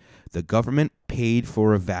line. The government paid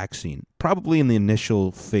for a vaccine, probably in the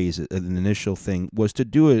initial phase, the initial thing was to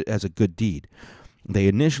do it as a good deed. They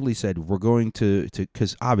initially said, we're going to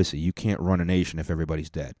because obviously you can't run a nation if everybody's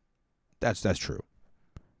dead. That's true.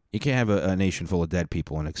 You can't have a nation full of dead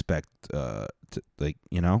people and expect, so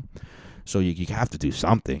you have to do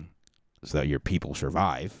something so that your people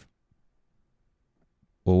survive.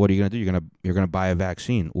 Well, what are you going to do? You're going to buy a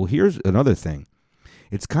vaccine. Well, here's another thing.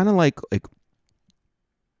 It's kind of like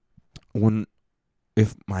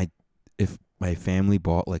if my family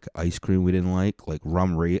bought like ice cream we didn't like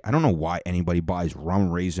rum raisin. I don't know why anybody buys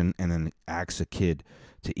rum raisin and then asks a kid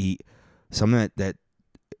to eat something that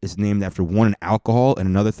is named after one an alcohol and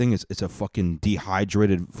another thing is it's a fucking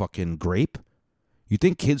dehydrated fucking grape. You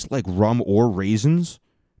think kids like rum or raisins?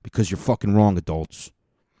 Because you're fucking wrong, adults.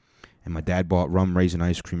 And my dad bought rum raisin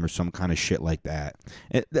ice cream or some kind of shit like that.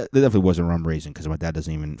 That definitely wasn't rum raisin because my dad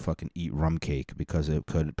doesn't even fucking eat rum cake because it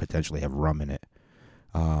could potentially have rum in it.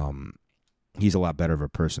 He's a lot better of a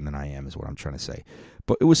person than I am, is what I'm trying to say.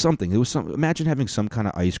 But it was something. Imagine having some kind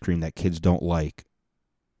of ice cream that kids don't like,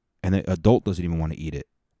 and the adult doesn't even want to eat it.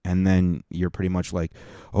 And then you're pretty much like,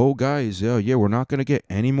 oh, guys, yeah, we're not going to get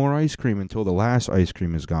any more ice cream until the last ice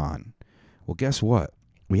cream is gone. Well, guess what?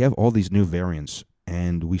 We have all these new variants,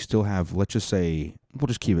 and we still have, let's just say, we'll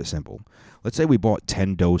just keep it simple. Let's say we bought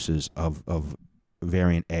 10 doses of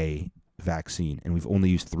variant A vaccine, and we've only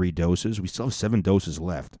used 3 doses. We still have 7 doses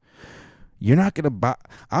left. You're not going to buy,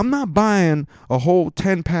 I'm not buying a whole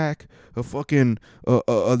 10-pack of fucking,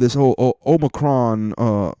 this whole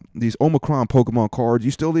Omicron, these Omicron Pokemon cards. You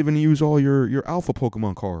still even use all your Alpha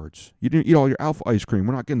Pokemon cards. You didn't eat all your Alpha ice cream.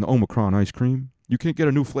 We're not getting the Omicron ice cream. You can't get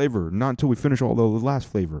a new flavor, not until we finish all the last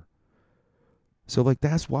flavor. So, like,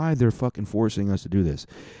 that's why they're fucking forcing us to do this.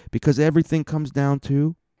 Because everything comes down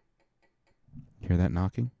to, hear that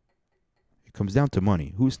knocking? It comes down to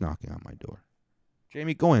money. Who's knocking on my door?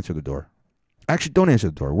 Jamie, go answer the door. Actually, don't answer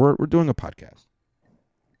the door. We're doing a podcast.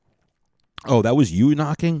 Oh, that was you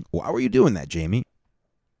knocking? Why were you doing that, Jamie?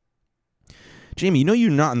 Jamie, you know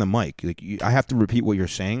you're not on the mic. Like, I have to repeat what you're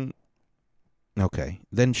saying. Okay,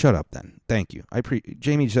 then shut up. Then, thank you.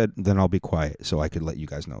 Jamie said, then I'll be quiet so I could let you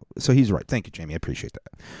guys know. So he's right. Thank you, Jamie. I appreciate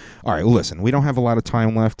that. All right, well, listen. We don't have a lot of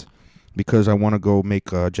time left because I want to go make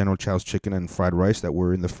General Chow's chicken and fried rice that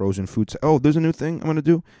were in the frozen food. Oh, there's a new thing I'm gonna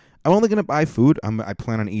do. I'm only going to buy food I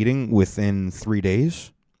plan on eating within 3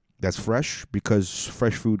 days. That's fresh because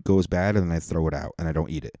fresh food goes bad and then I throw it out and I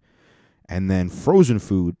don't eat it. And then frozen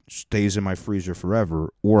food stays in my freezer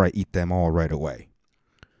forever or I eat them all right away.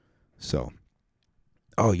 So,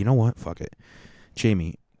 oh, you know what? Fuck it.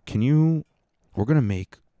 Jamie, we're going to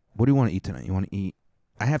make, what do you want to eat tonight? You want to eat,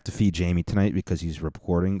 I have to feed Jamie tonight because he's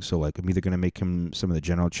recording. So, like, I'm either going to make him some of the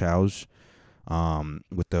General Chow's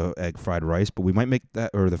with the egg fried rice, but we might make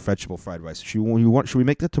that, or the vegetable fried rice. Should we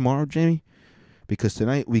make that tomorrow, Jamie? Because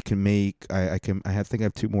tonight we can make, I think I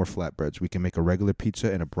have 2 more flatbreads. We can make a regular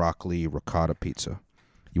pizza and a broccoli ricotta pizza.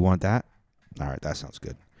 You want that? All right, that sounds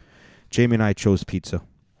good. Jamie and I chose pizza.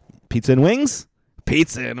 Pizza and wings?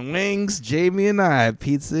 Pizza and wings. Jamie and I,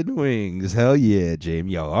 pizza and wings. Hell yeah,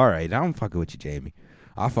 Jamie. Yo, all right, now I'm fucking with you, Jamie.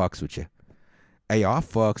 I fucks with you. Hey, I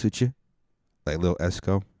fucks with you. Like little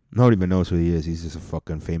Esco. Nobody even knows who he is. He's just a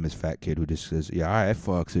fucking famous fat kid who just says, yeah, I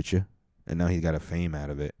fucks with you. And now he's got a fame out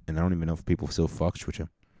of it. And I don't even know if people still fucks with you.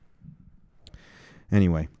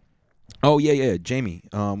 Anyway. Oh, yeah. Jamie.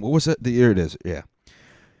 What was it? Here it is. Yeah.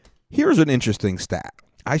 Here's an interesting stat.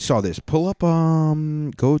 I saw this. Pull up,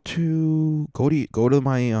 go to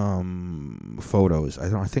my, photos.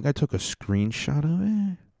 I think I took a screenshot of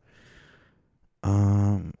it.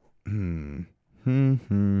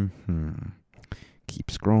 Keep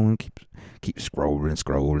scrolling, keep scrolling, keep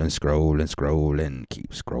scrolling,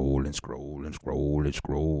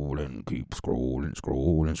 keep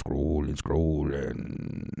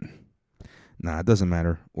scrolling. Nah, it doesn't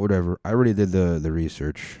matter. Whatever. I already did the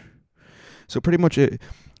research. So pretty much it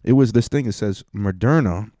was this thing. It says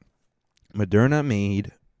Moderna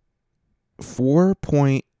made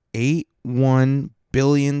 $4.81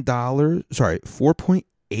 billion. Sorry,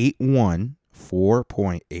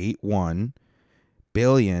 $4.81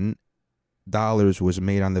 billion was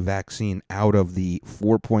made on the vaccine out of the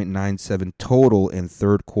 4.97 total in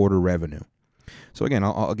third quarter revenue. So again,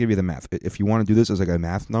 I'll give you the math. If you want to do this as like a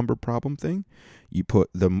math number problem thing, you put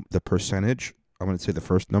the percentage. I'm going to say the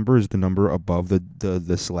first number is the number above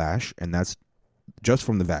the slash, and that's just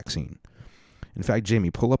from the vaccine. In fact, Jamie,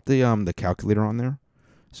 pull up the calculator on there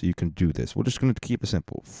so you can do this. We're just going to keep it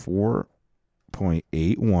simple.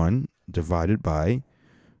 4.81 divided by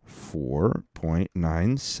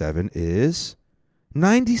 4.97 is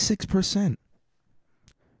 96%.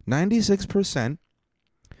 96%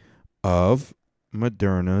 of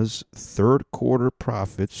Moderna's third quarter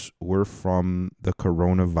profits were from the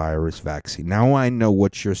coronavirus vaccine. Now I know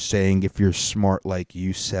what you're saying if you're smart like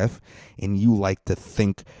Yusef and you like to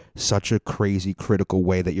think such a crazy critical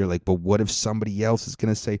way that you're like, but what if somebody else is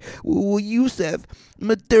going to say, well, Yusef,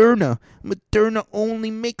 Moderna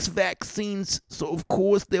only makes vaccines, so of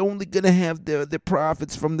course they're only going to have their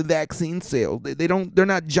profits from the vaccine sales. They're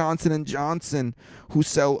not Johnson & Johnson who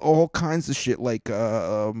sell all kinds of shit like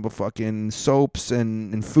fucking soaps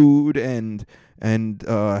and food and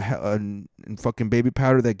fucking baby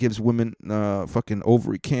powder that gives women fucking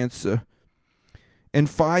ovary cancer. And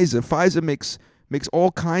Pfizer makes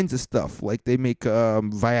all kinds of stuff. Like they make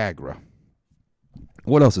Viagra.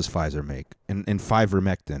 What else does Pfizer make? And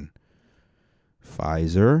Fivermectin.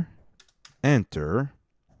 Pfizer enter.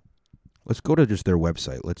 Let's go to just their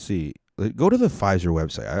website. Let's see. Go to the Pfizer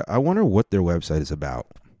website. I wonder what their website is about.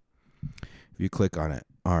 If you click on it.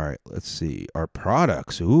 All right, let's see. Our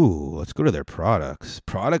products. Ooh, let's go to their products.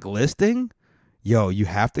 Product listing? Yo, you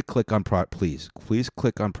have to click on product. Please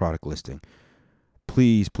click on product listing.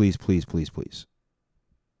 Please.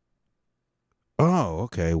 Oh,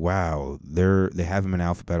 okay. Wow. They have them in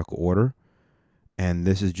alphabetical order. And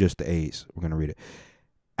this is just the A's. We're going to read it.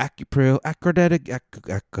 Acupril, acrodatic,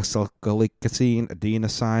 acetylcholine,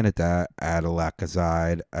 adenosine,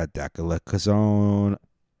 adalecazide, adalecazone,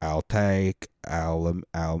 altaic,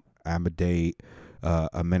 amidate,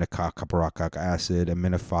 aminocoperic acid,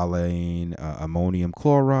 aminophyllene, ammonium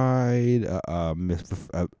chloride,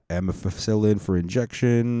 amoxicillin for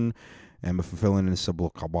injection, amoxicillin and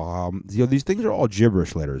sublingual. These things are all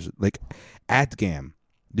gibberish letters. Like Atgam.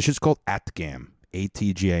 This is called Atgam.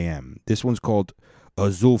 ATGAM. This one's called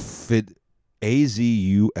Azulfid,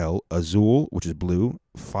 AZUL, Azul, which is blue,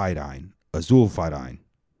 Fidine, Azulfidine.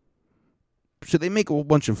 So they make a whole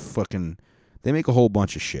bunch of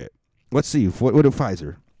shit. Let's see, what did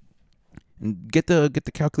Pfizer? Get the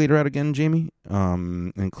calculator out again, Jamie,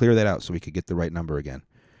 and clear that out so we could get the right number again.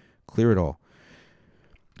 Clear it all.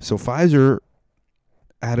 So Pfizer,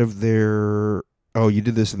 out of their, you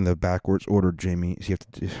did this in the backwards order, Jamie. So you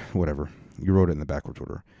have to, whatever. You wrote it in the backwards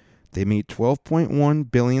order. They made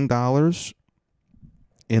 $12.1 billion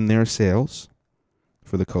in their sales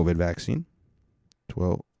for the COVID vaccine.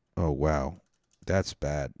 Oh, wow. That's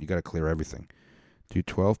bad. You got to clear everything. Do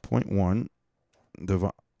 12.1.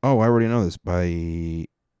 I already know this. By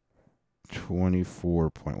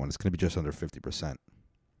 24.1. It's going to be just under 50%.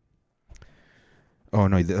 Oh,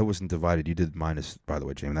 no, that wasn't divided. You did minus, by the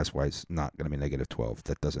way, Jamie. That's why it's not going to be negative 12.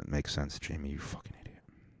 That doesn't make sense, Jamie. You fucking idiot.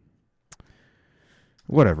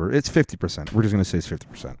 Whatever. It's 50%. We're just going to say it's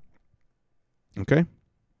 50%. Okay?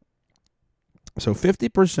 So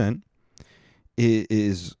 50%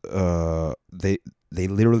 is they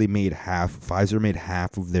literally made half. Pfizer made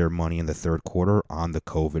half of their money in the third quarter on the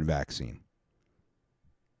COVID vaccine.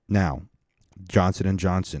 Now, Johnson &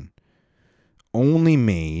 Johnson only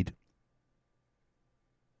made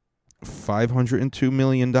 $502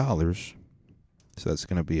 million. So that's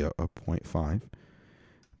going to be a 0.5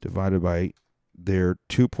 divided by their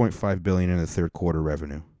 $2.5 billion in the third quarter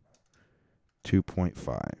revenue.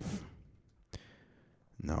 2.5.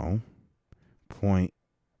 No.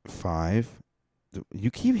 0.5. You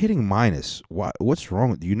keep hitting minus. What's wrong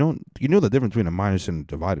with you? You know the difference between a minus and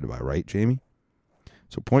divided by, right, Jamie?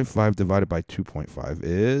 So 0.5 divided by 2.5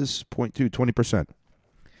 is 0.2, 20%.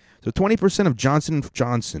 So 20% of Johnson &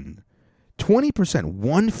 Johnson, 20%,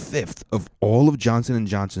 1/5 of all of Johnson &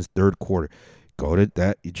 Johnson's third quarter. Go to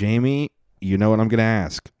that, Jamie. You know what I'm going to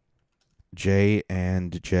ask. J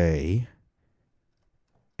and J.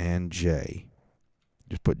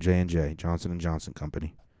 Just put J&J, Johnson & Johnson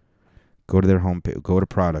Company. Go to their homepage. Go to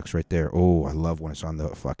products right there. Oh, I love when it's on the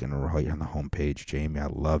fucking right on the homepage, Jamie. I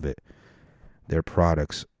love it. Their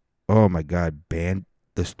products. Oh, my God.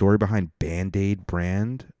 The story behind Band-Aid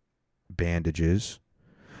brand bandages.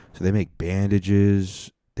 So they make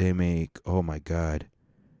bandages. They make, oh, my God.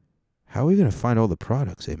 How are we going to find all the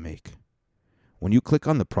products they make? When you click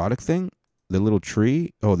on the product thing, the little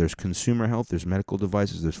tree, there's consumer health, there's medical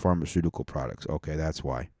devices, there's pharmaceutical products. Okay, that's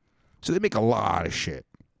why. So they make a lot of shit.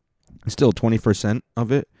 Still, 20%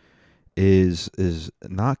 of it is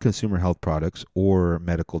not consumer health products or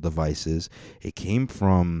medical devices. It came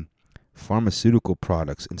from pharmaceutical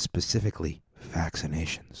products and specifically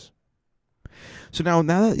vaccinations. So now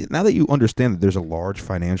that you understand that there's a large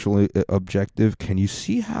financial objective, can you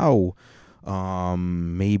see how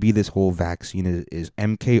maybe this whole vaccine is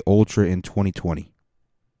MK Ultra in 2020?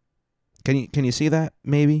 Can you see that?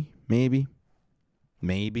 Maybe.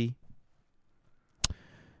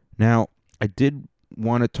 Now, I did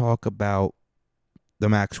want to talk about the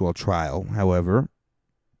Maxwell trial. However,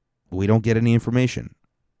 we don't get any information.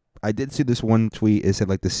 I did see this one tweet. It said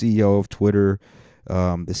like the CEO of Twitter,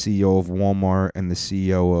 the CEO of Walmart, and the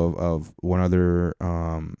CEO of one other.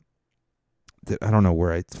 I don't know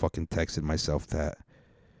where I fucking texted myself that.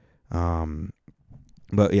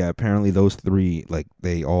 But yeah, apparently those three, like,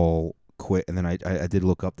 they all quit. And then I did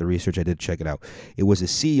look up the research. I did check it out. It was the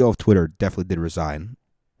CEO of Twitter definitely did resign.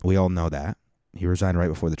 We all know that. He resigned right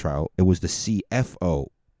before the trial. It was the CFO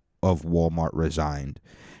of Walmart resigned.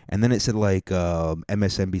 And then it said like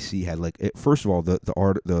MSNBC had like, first of all,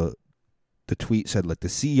 the tweet said like the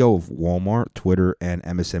CEO of Walmart, Twitter, and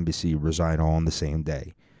MSNBC resigned all on the same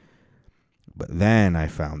day. But then I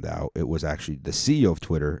found out it was actually the CEO of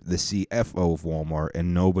Twitter, the CFO of Walmart,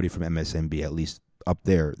 and nobody from MSNBC, at least up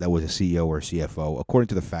there that was a CEO or a CFO, according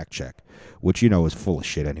to the fact check, which is full of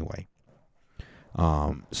shit anyway.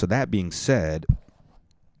 So that being said,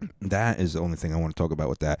 that is the only thing I want to talk about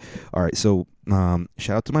with that. All right, so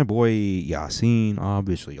shout out to my boy Yasin,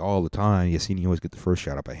 obviously all the time. Yasin, you always get the first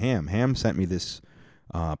shout out. But Ham sent me this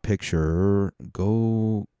picture.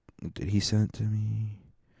 Did he send it to me?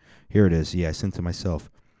 Here it is. Yeah, I sent it to myself.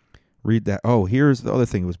 Read that. Oh, here's the other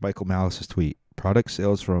thing. It was Michael Malice's tweet. Product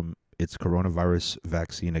sales from its coronavirus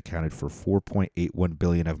vaccine accounted for $4.81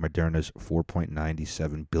 billion of Moderna's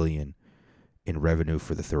 $4.97 billion in revenue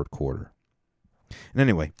for the third quarter. And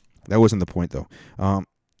anyway, that wasn't the point, though.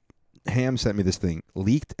 Ham sent me this thing.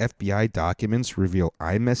 Leaked FBI documents reveal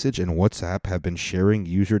iMessage and WhatsApp have been sharing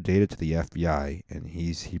user data to the FBI. And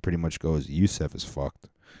he pretty much goes, Yusef is fucked.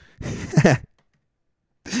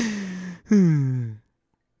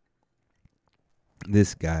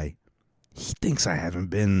 This guy, he thinks I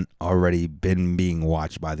haven't already been being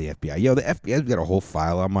watched by the FBI. Yo, the FBI's got a whole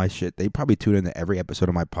file on my shit. They probably tune into every episode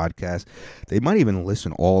of my podcast. They might even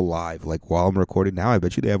listen all live, like while I'm recording now. I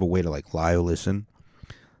bet you they have a way to like live listen.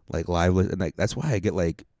 And like that's why I get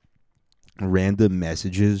like random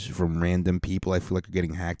messages from random people I feel like are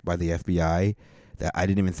getting hacked by the FBI that I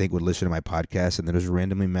didn't even think would listen to my podcast, and then just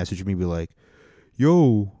randomly message me, be like,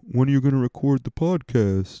 yo, when are you going to record the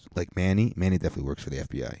Podcast? Like Manny definitely works for the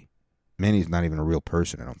FBI. Manny's not even a real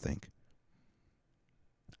person, I don't think.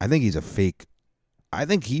 I think he's a fake. I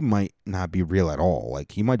think he might not be real at all.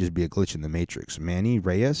 Like, he might just be a glitch in the Matrix. Manny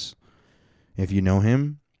Reyes, if you know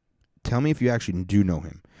him, tell me if you actually do know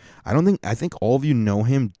him. I think all of you know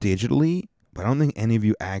him digitally, but I don't think any of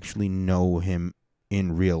you actually know him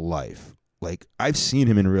in real life. Like, I've seen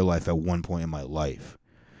him in real life at one point in my life.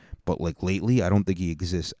 But, like, lately, I don't think he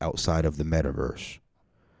exists outside of the metaverse.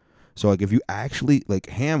 So, like, if you actually, like,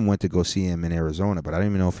 Ham went to go see him in Arizona, but I don't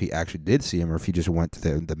even know if he actually did see him or if he just went to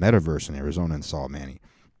the metaverse in Arizona and saw Manny.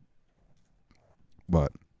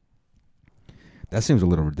 But that seems a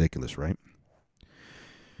little ridiculous, right?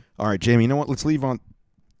 All right, Jamie, you know what? Let's leave on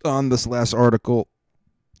this last article.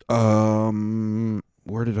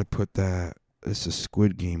 Where did I put that? It's a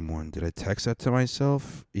Squid Game one. Did I text that to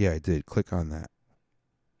myself? Yeah, I did. Click on that.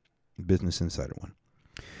 Business Insider one.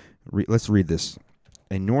 Let's read this.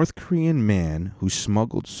 A North Korean man who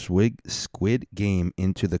smuggled Squid Game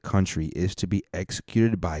into the country is to be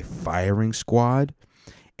executed by firing squad,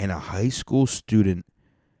 and a high school student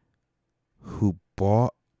who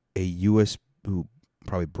bought a USB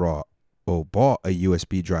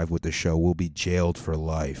drive with the show will be jailed for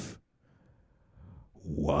life.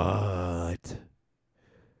 What?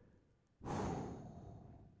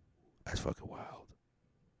 That's fucking wild.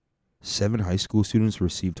 7 high school students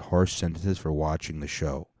received harsh sentences for watching the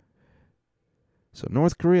show. So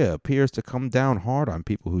North Korea appears to come down hard on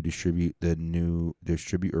people who distribute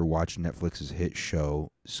or watch Netflix's hit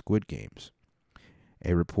show Squid Games.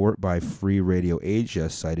 A report by Free Radio Asia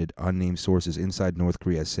cited unnamed sources inside North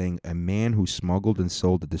Korea saying a man who smuggled and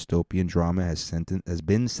sold the dystopian drama has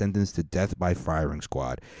been sentenced to death by firing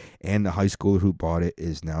squad, and the high schooler who bought it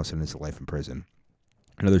is now sentenced to life in prison.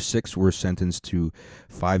 Another 6 were sentenced to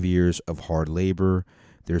 5 years of hard labor.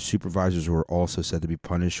 Their supervisors were also said to be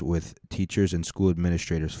punished with teachers and school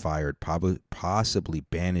administrators fired, possibly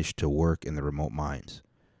banished to work in the remote mines.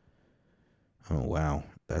 Oh, wow.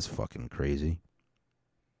 That's fucking crazy.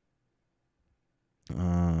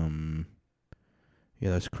 Yeah,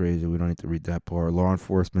 that's crazy. We don't need to read that part. Law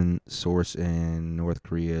enforcement source in North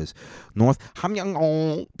Korea's North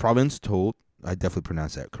Hamgyong province told, I definitely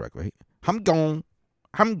pronounced that correct, right? Hamgyong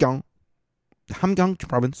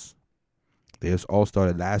province. This all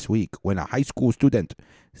started last week when a high school student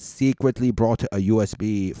secretly brought a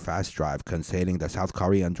USB flash drive containing the South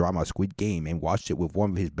Korean drama Squid Game and watched it with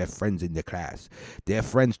one of his best friends in the class. Their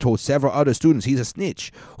friends told several other students he's a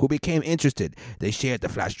snitch who became interested. They shared the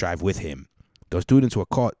flash drive with him. The students were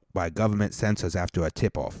caught by government censors after a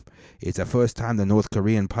tip-off. It's the first time the North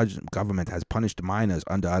Korean government has punished minors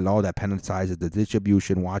under a law that penalizes the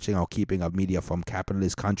distribution, watching, or keeping of media from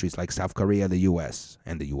capitalist countries like South Korea, the U.S.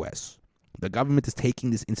 The government is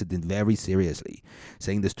taking this incident very seriously,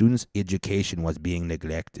 saying the students' education was being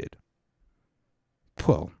neglected.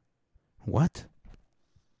 Well, what?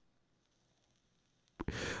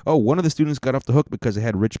 Oh, one of the students got off the hook because they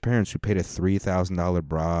had rich parents who paid a $3,000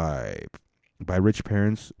 bribe. By rich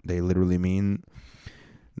parents, they literally mean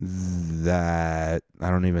that I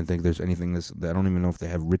don't even think there's anything I don't even know if they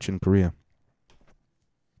have rich in Korea.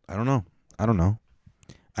 I don't know.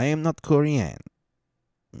 I am not Korean.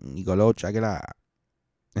 Check it out.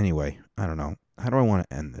 Anyway, I don't know. How do I want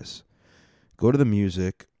to end this? Go to the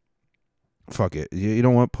music. Fuck it. You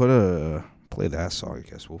don't want put play that song, I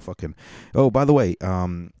guess. We'll fucking... Oh, by the way,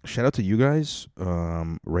 shout out to you guys.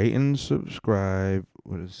 Rate and subscribe.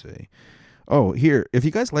 What does it say? Oh, here, if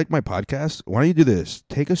you guys like my podcast, why don't you do this?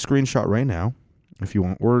 Take a screenshot right now, if you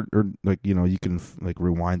want, or like, you know, you can like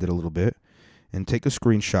rewind it a little bit, and take a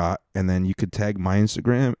screenshot, and then you could tag my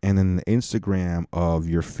Instagram, and then the Instagram of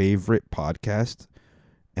your favorite podcast,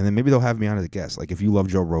 and then maybe they'll have me on as a guest. Like, if you love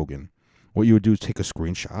Joe Rogan, what you would do is take a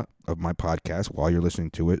screenshot of my podcast while you're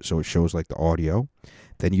listening to it, so it shows like the audio.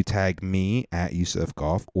 Then you tag me at Yusuf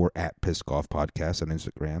Goff or at Piss Golf Podcast on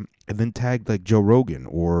Instagram, and then tag like Joe Rogan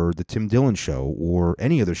or the Tim Dillon Show or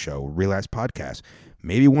any other show, Real Ass Podcast.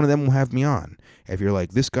 Maybe one of them will have me on. If you're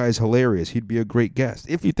like, this guy's hilarious, he'd be a great guest.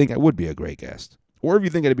 If you think I would be a great guest, or if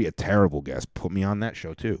you think I'd be a terrible guest, put me on that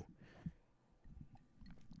show too.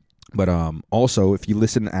 But also, if you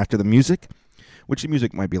listen after the music, which the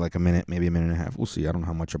music might be like a minute, maybe a minute and a half. We'll see. I don't know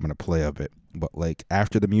how much I'm going to play of it. But like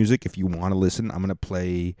after the music, if you want to listen, I'm going to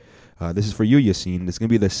play. This is for you, Yassine. This is going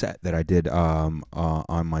to be the set that I did on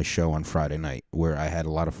my show on Friday night, where I had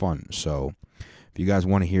a lot of fun. So if you guys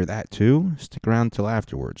want to hear that too, stick around until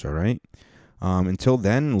afterwards, all right? Until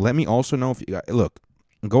then, let me also know if you guys... Look,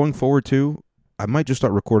 going forward too, I might just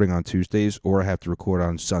start recording on Tuesdays, or I have to record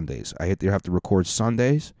on Sundays. I either have to record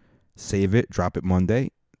Sundays, save it, drop it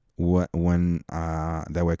Monday, when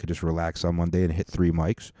that way I could just relax on Monday and hit 3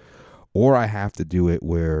 mics, or I have to do it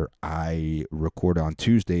where I record on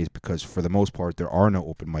Tuesdays, because for the most part there are no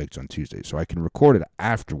open mics on Tuesdays, so I can record it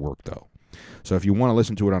after work though. So if you want to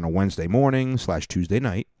listen to it on a Wednesday morning / Tuesday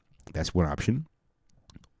night, that's one option,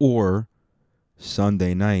 or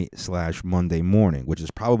Sunday night / Monday morning, which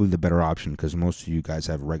is probably the better option, because most of you guys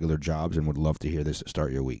have regular jobs and would love to hear this to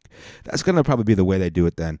start your week. That's gonna probably be the way they do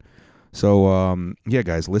it then. So, yeah,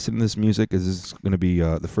 guys, listen to this music. This is going to be,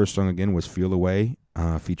 the first song again was Feel Away,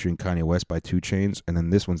 featuring Kanye West by 2 Chainz. And then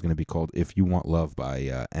this one's going to be called If You Want Love by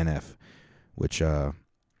NF, which I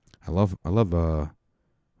love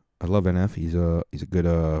NF. He's a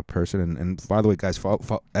good person. And by the way, guys,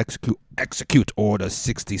 execute Order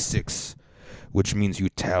 66. Which means you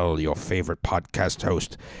tell your favorite podcast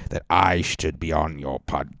host that I should be on your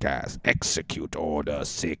podcast. Execute Order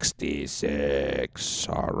 66.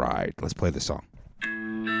 All right, let's play the song.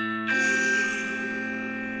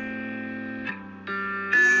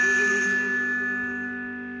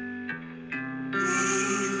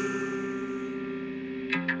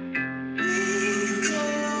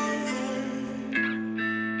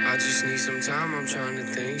 I just need some time, I'm trying to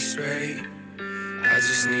think straight. I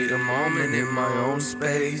just need a moment in my own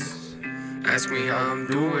space. Ask me how I'm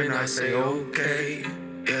doing, I say okay,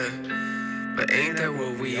 yeah. But ain't that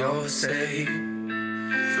what we all say?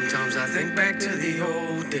 Sometimes I think back to the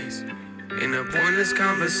old days, in the pointless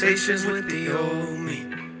conversations with the old me,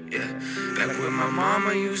 yeah. Back when my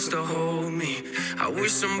mama used to hold me. I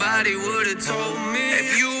wish somebody would've told me,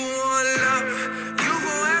 if you want love, you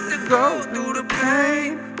gon' have to go through the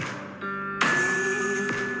pain.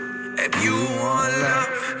 If you want love,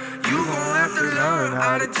 you gon' have to learn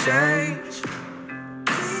how to change.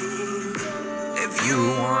 If you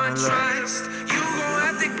want trust, you gon'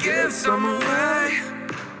 have to give some away.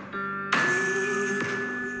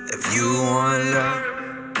 If you want love,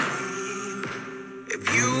 if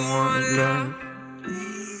you want love.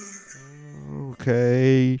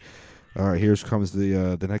 Okay. All right, here comes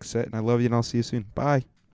the next set, and I love you, and I'll see you soon. Bye.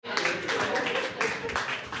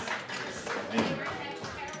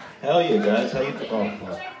 Hell yeah, guys. How you doing?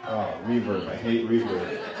 Oh, reverb. I hate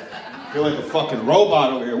reverb. I feel like a fucking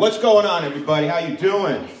robot over here. What's going on, everybody? How you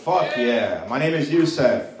doing? Fuck yeah. My name is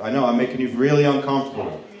Yusuf. I know I'm making you really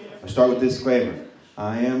uncomfortable. I start with this disclaimer.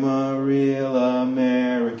 I am a real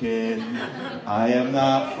American. I am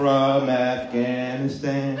not from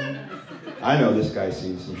Afghanistan. I know this guy's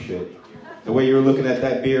seen some shit. The way you were looking at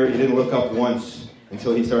that beard, you didn't look up once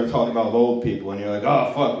until he started talking about old people, and you're like,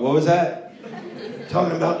 oh, fuck, what was that?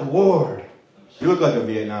 Talking about the war. You look like a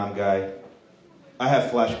Vietnam guy. I have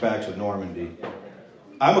flashbacks of Normandy.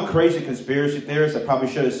 I'm a crazy conspiracy theorist. I probably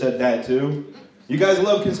should have said that too. You guys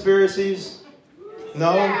love conspiracies?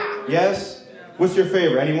 No? Yes? What's your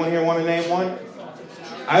favorite? Anyone here want to name one?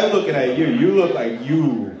 I looking at you. You look like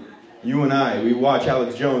you. You and I. We watch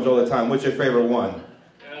Alex Jones all the time. What's your favorite one?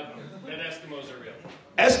 That Eskimos are real.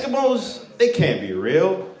 Eskimos? They can't be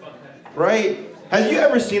real. Right? Have you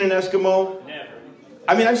ever seen an Eskimo? Never.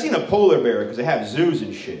 I mean, I've seen a polar bear because they have zoos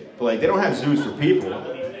and shit. But, like, they don't have zoos for people.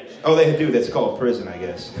 Oh, they do. That's called prison, I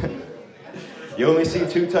guess. You only see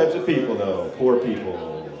 2 types of people, though. Poor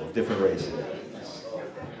people of different races.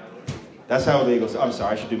 That's how they go. I'm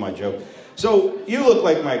sorry, I should do my joke. So, you look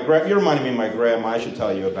like you're reminding me of my grandma. I should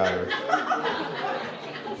tell you about her.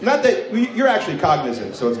 Not that, you're actually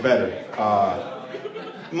cognizant, so it's better.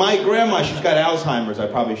 My grandma, she's got Alzheimer's, I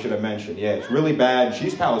probably should have mentioned. Yeah, it's really bad.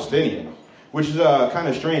 She's Palestinian, which is kind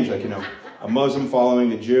of strange, like, a Muslim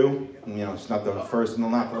following a Jew. It's not the first and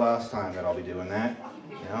not the last time that I'll be doing that,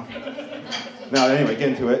 No, anyway, get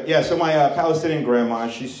into it. Yeah, so my Palestinian grandma,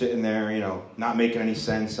 she's sitting there, not making any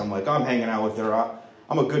sense. I'm like, I'm hanging out with her.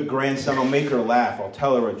 I'm a good grandson. I'll make her laugh. I'll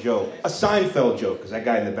tell her a joke. A Seinfeld joke, because that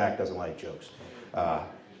guy in the back doesn't like jokes.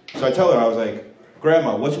 So I tell her, I was like,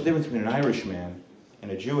 Grandma, what's the difference between an Irish man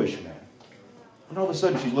and a Jewish man? And all of a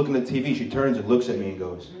sudden, she's looking at the TV. She turns and looks at me and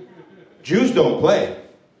goes, Jews don't play.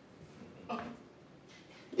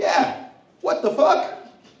 Yeah, what the fuck?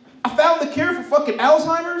 I found the cure for fucking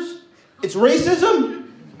Alzheimer's? It's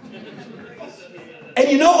racism? And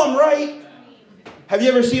you know I'm right. Have you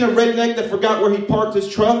ever seen a redneck that forgot where he parked his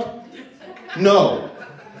truck? No.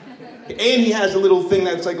 And he has a little thing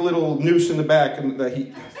that's like a little noose in the back and that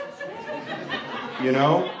he...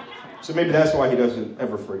 So maybe that's why he doesn't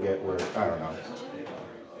ever forget where... I don't know.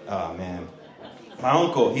 Oh, man. My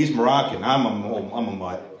uncle, he's Moroccan. I'm a mutt.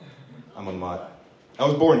 I'm a mutt. I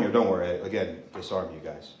was born here, don't worry. Again, disarm you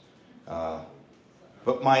guys.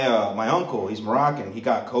 But my uncle, he's Moroccan. He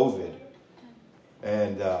got COVID.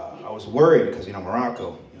 And I was worried because,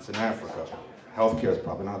 Morocco, it's in Africa. Healthcare is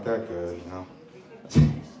probably not that good,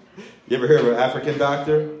 You ever hear of an African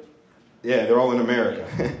doctor? Yeah, they're all in America.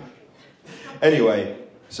 Anyway,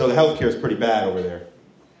 so the healthcare is pretty bad over there.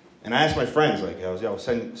 And I asked my friends, like,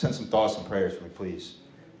 send some thoughts and prayers for me, please.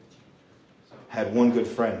 Had one good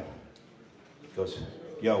friend. He goes,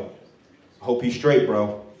 yo, hope he's straight,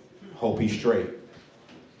 bro. Hope he's straight.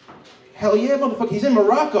 Hell yeah, motherfucker, he's in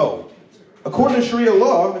Morocco. According to Sharia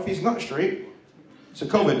law, if he's not straight, it's a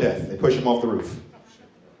COVID death. They push him off the roof.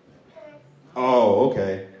 Oh,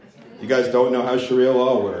 okay. You guys don't know how Sharia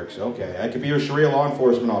law works. Okay, I could be your Sharia law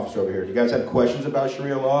enforcement officer over here. Do you guys have questions about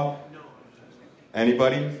Sharia law?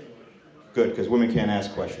 Anybody? Good, because women can't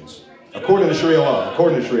ask questions. According to Sharia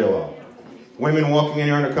law. Women walking in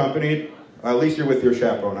here unaccompanied, at least you're with your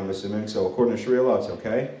chaperone, I'm assuming. So according to Sharia law, it's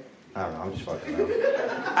okay. I don't know, I'm just fucking around.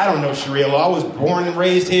 I don't know Sharia law. I was born and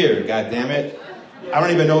raised here, God damn it. I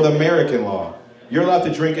don't even know the American law. You're allowed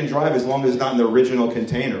to drink and drive as long as it's not in the original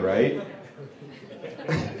container, right?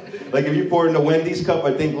 Like if you pour it in a Wendy's cup,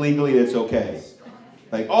 I think legally it's okay.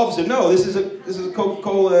 Like, officer, no, this is a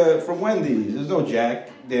Coca-Cola from Wendy's. There's no Jack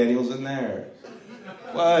Daniels in there.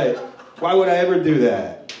 What? Why would I ever do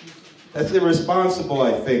that? That's irresponsible,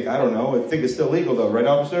 I think. I don't know. I think it's still legal though, right,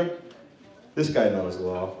 officer? This guy knows the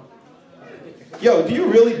law. Yo, do you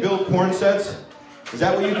really build porn sets? Is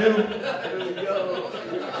that what you do?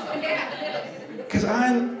 Because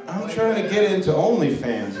I'm trying to get into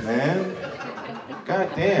OnlyFans, man. God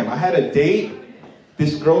damn, I had a date.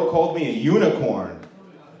 This girl called me a unicorn.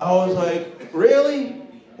 I was like, really?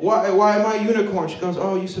 Why am I a unicorn? She goes,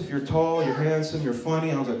 oh, Yusuf, you're tall, you're handsome, you're funny.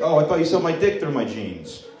 And I was like, oh, I thought you saw my dick through my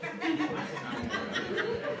jeans.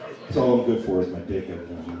 That's all I'm good for is my dick.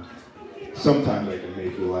 Sometimes I can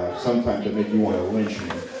make you laugh. Sometimes I make you want to lynch me.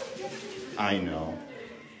 I know.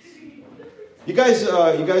 You guys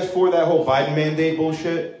for that whole Biden mandate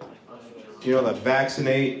bullshit? That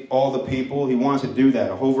vaccinate all the people. He wants to do that.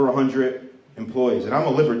 Over 100 employees. And I'm a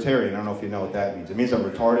libertarian. I don't know if you know what that means. It means I'm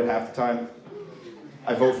retarded half the time.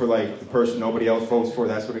 I vote for like the person nobody else votes for.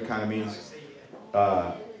 That's what it kind of means.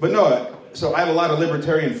 But no, so I have a lot of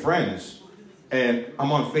libertarian friends. And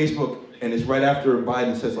I'm on Facebook, and it's right after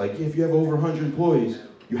Biden says like, yeah, if you have over 100 employees,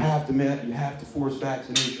 you have to force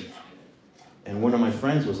vaccination. And one of my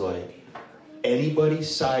friends was like, anybody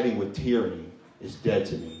siding with tyranny is dead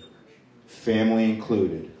to me. Family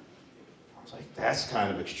included. I was like, that's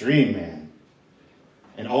kind of extreme, man.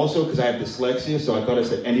 And also, because I have dyslexia, so I thought I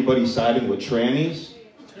said anybody siding with trannies.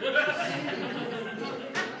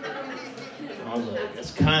 I was like,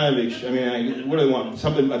 that's kind of extreme. I mean, what do they want?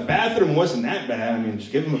 Something, a bathroom wasn't that bad. I mean,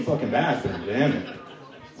 just give them a fucking bathroom, damn it.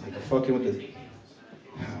 Like, fucking with the,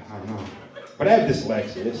 I don't know. But I have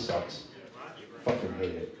dyslexia, this sucks. Fucking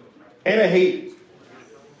hate it. And I hate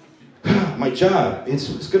my job.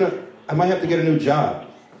 I might have to get a new job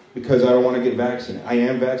because I don't want to get vaccinated. I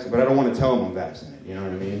am vaccinated, but I don't want to tell them I'm vaccinated. You know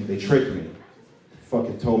what I mean? They tricked me.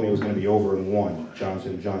 Fucking told me it was going to be over in one.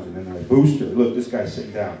 Johnson & Johnson. And they're like, booster. Look, this guy's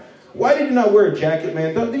sitting down. Why did you not wear a jacket,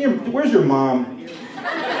 man? Where's your mom?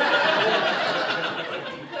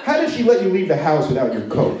 How did she let you leave the house without your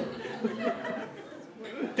coat?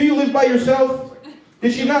 Do you live by yourself?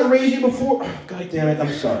 Did she not raise you before? Oh, God damn it,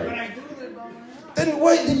 I'm sorry. Then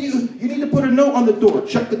why did you need to put a note on the door,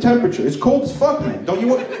 check the temperature. It's cold as fuck, man. Don't you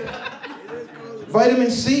want...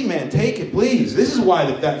 Vitamin C, man, take it, please. This is why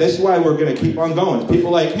this is why we're gonna keep on going. It's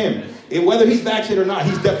people like him. Whether he's vaccinated or not,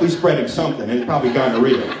 he's definitely spreading something, and it's probably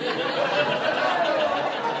gonorrhea.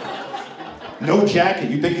 No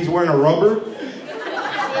jacket. You think he's wearing a rubber?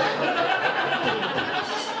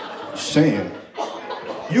 Saying.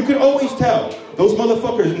 You can always tell. Those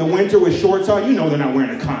motherfuckers in the winter with shorts on, you know they're not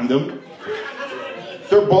wearing a condom.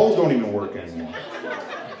 Their balls don't even work anymore.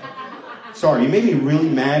 Sorry, you made me really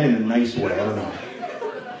mad in a nice way. I don't know.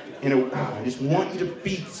 I just want you to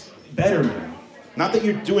be better, man. Not that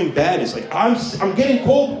you're doing bad. It's like, I'm getting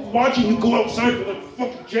cold watching you go outside with a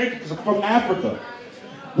fucking jacket because I'm from Africa.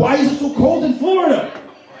 Why is it so cold in Florida?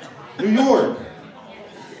 New York.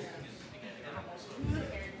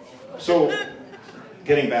 So,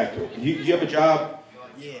 getting back to it. You have a job?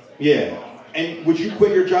 Yeah. Yeah. And would you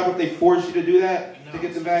quit your job if they forced you to do that? No. To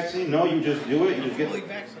get the vaccine? No, you just do it? You just get fully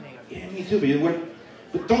vaccinated. Yeah, me too.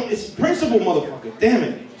 But don't, it's principle, motherfucker. Damn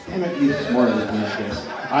it. Damn it, he's smarter than me, I guess.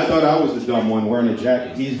 I thought I was the dumb one wearing a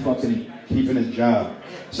jacket. He's fucking keeping his job.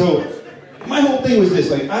 So, my whole thing was this,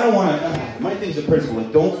 like, I don't want to, my thing's a principle,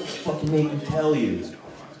 like, don't fucking make me tell you.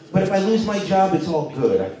 But if I lose my job, it's all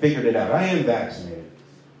good. I figured it out. I am vaccinated.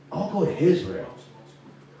 I'll go to Israel,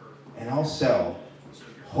 and I'll sell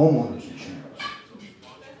homeowners insurance.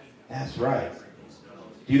 That's right.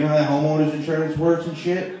 Do you know how that homeowners insurance works and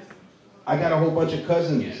shit? I got a whole bunch of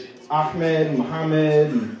cousins, Ahmed and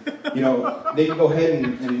Mohammed, and, they can go ahead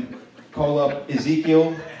and call up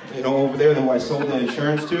Ezekiel, over there who I sold the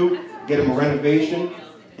insurance to, get him a renovation,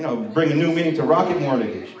 bring a new meaning to Rocket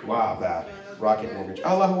Mortgage. Wow, that Rocket Mortgage.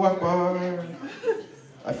 Allahu Akbar.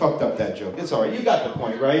 I fucked up that joke. It's all right. You got the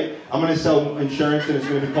point, right? I'm going to sell insurance and it's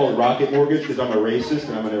going to be called Rocket Mortgage because I'm a racist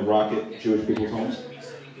and I'm going to rocket Jewish people's homes.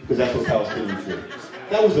 Because that's what Palestinians do.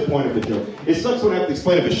 That was the point of the joke. It sucks when I have to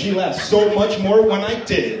explain it, but she laughed so much more when I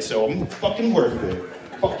did it, so I'm fucking worth it.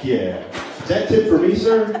 Fuck yeah. Is that tip for me,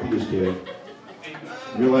 sir? I'm just kidding.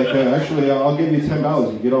 You're like, actually, I'll give you $10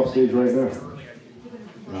 and get off stage right now.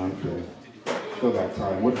 No, I'm kidding. Still got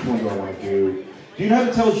time. Which one do I want to do? Do you know how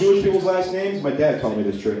to tell Jewish people's last names? My dad taught me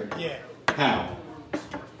this trick. Yeah. How?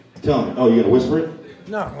 Tell me. Oh, you gotta whisper it?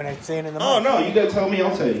 No, when I say it in the mic. Oh, no, you gotta tell me.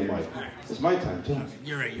 I'll tell you in the mic. It's my time, too.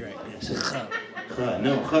 You're right.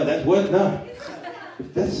 No, that's what? No.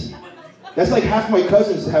 That's like half my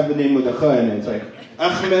cousins have the name with a ch in it. It's like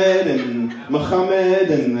Ahmed and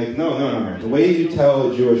Mohammed and like, no. The way you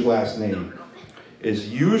tell a Jewish last name is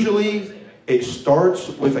usually it starts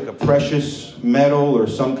with like a precious metal or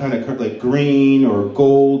some kind of like green or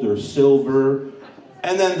gold or silver,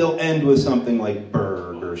 and then they'll end with something like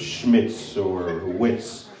Berg or Schmitz or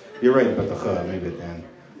Witz. You're right about the ch, maybe at the end.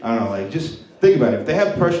 I don't know, like just think about it. If they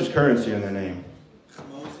have precious currency in their name,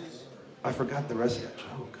 I forgot the rest of that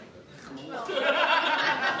joke.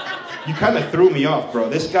 You kind of threw me off, bro.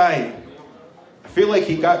 This guy, I feel like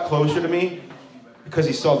he got closer to me because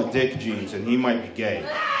he saw the dick jeans and he might be gay.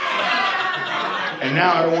 And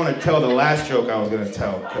now I don't want to tell the last joke I was going to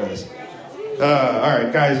tell because... all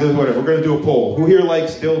right, guys, whatever. We're going to do a poll. Who here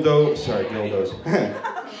likes dildos? Sorry, dildos.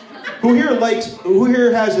 Who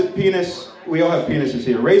here has a penis? We all have penises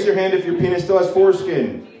here. Raise your hand if your penis still has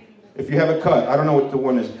foreskin. If you have a cut. I don't know what the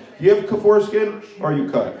one is. Do you have a foreskin or are you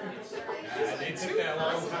cut?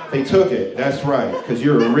 They took it. That's right. Because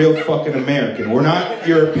you're a real fucking American. We're not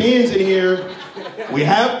Europeans in here. We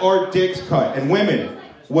have our dicks cut. And women,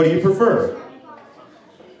 what do you prefer?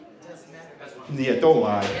 Yeah, don't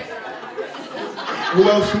lie. Who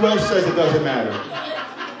else says it doesn't matter?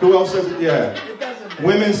 Who else says it? Yeah.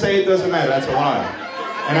 Women say it doesn't matter. That's a lie.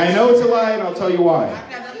 And I know it's a lie, and I'll tell you why.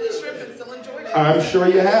 I'm sure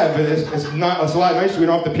you have, but it's a lot nicer. We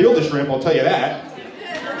don't have to peel the shrimp, I'll tell you that.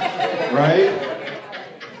 Right?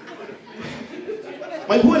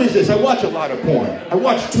 My point is this, I watch a lot of porn. I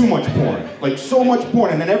watch too much porn. Like, so much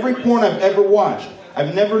porn. And in every porn I've ever watched,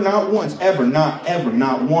 I've never, not once, ever,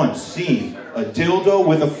 not once seen a dildo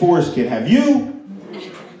with a foreskin. Have you?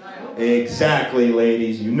 Exactly,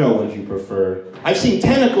 ladies. You know what you prefer. I've seen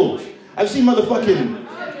tentacles. I've seen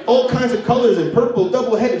motherfucking all kinds of colors and purple,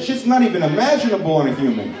 double-headed. Shit's not even imaginable on a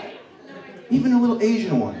human. Even a little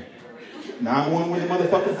Asian one. Not one with a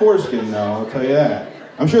motherfucking foreskin, though, I'll tell you that.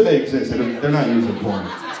 I'm sure they exist. They're not using porn.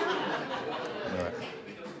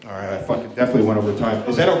 All right, I fucking definitely went over time.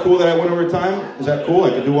 Is that cool that I went over time? Is that cool? I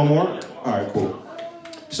could do one more? All right, cool.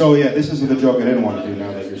 So yeah, this is the joke I didn't want to do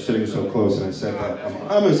now that you're sitting so close and I said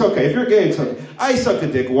that. It's okay. If you're gay, it's okay. I sucked a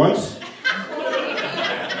dick once.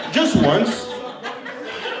 Just once.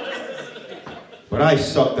 But I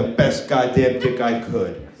sucked the best goddamn dick I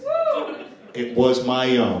could. It was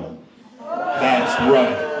my own. That's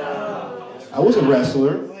right. I was a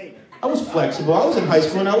wrestler. I was flexible. I was in high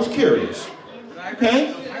school and I was curious.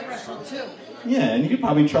 Okay? Yeah, and you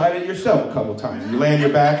probably tried it yourself a couple times. You lay on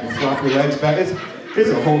your back and flop your legs back. It's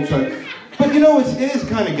a whole thing. But it is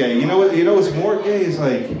kind of gay. You know what's more gay is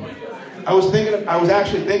like, I was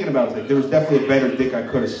actually thinking about it. Like, there was definitely a better dick I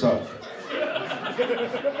could have sucked.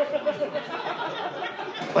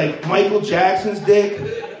 Like Michael Jackson's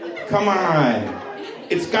dick. Come on.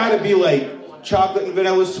 It's got to be like chocolate and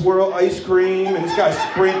vanilla swirl ice cream, and it's got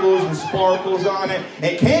sprinkles and sparkles on it. And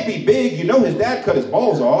it can't be big. You know his dad cut his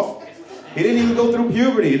balls off. He didn't even go through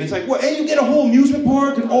puberty. And it's like, what? Hey, you get a whole amusement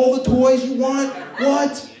park and all the toys you want?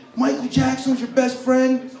 What? Michael Jackson's your best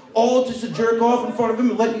friend? All just to jerk off in front of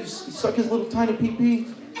him and let you suck his little tiny pee-pee?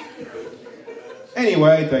 Anyway,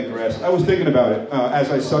 I digress. I was thinking about it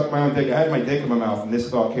as I sucked my own dick. I had my dick in my mouth, and this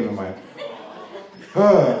thought came to my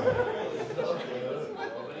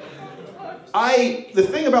the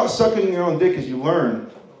thing about sucking your own dick is you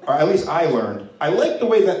learn, or at least I learned, I liked the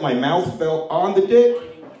way that my mouth felt on the dick,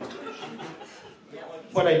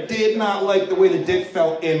 but I did not like the way the dick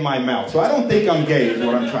felt in my mouth. So I don't think I'm gay is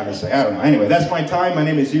what I'm trying to say. I don't know. Anyway, that's my time. My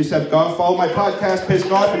name is Yusef Goff. Follow my podcast,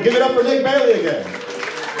 Pissed Off, and give it up for Nick Bailey again.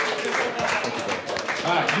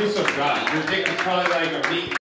 Yusef Goff. Your dick is probably like a meat.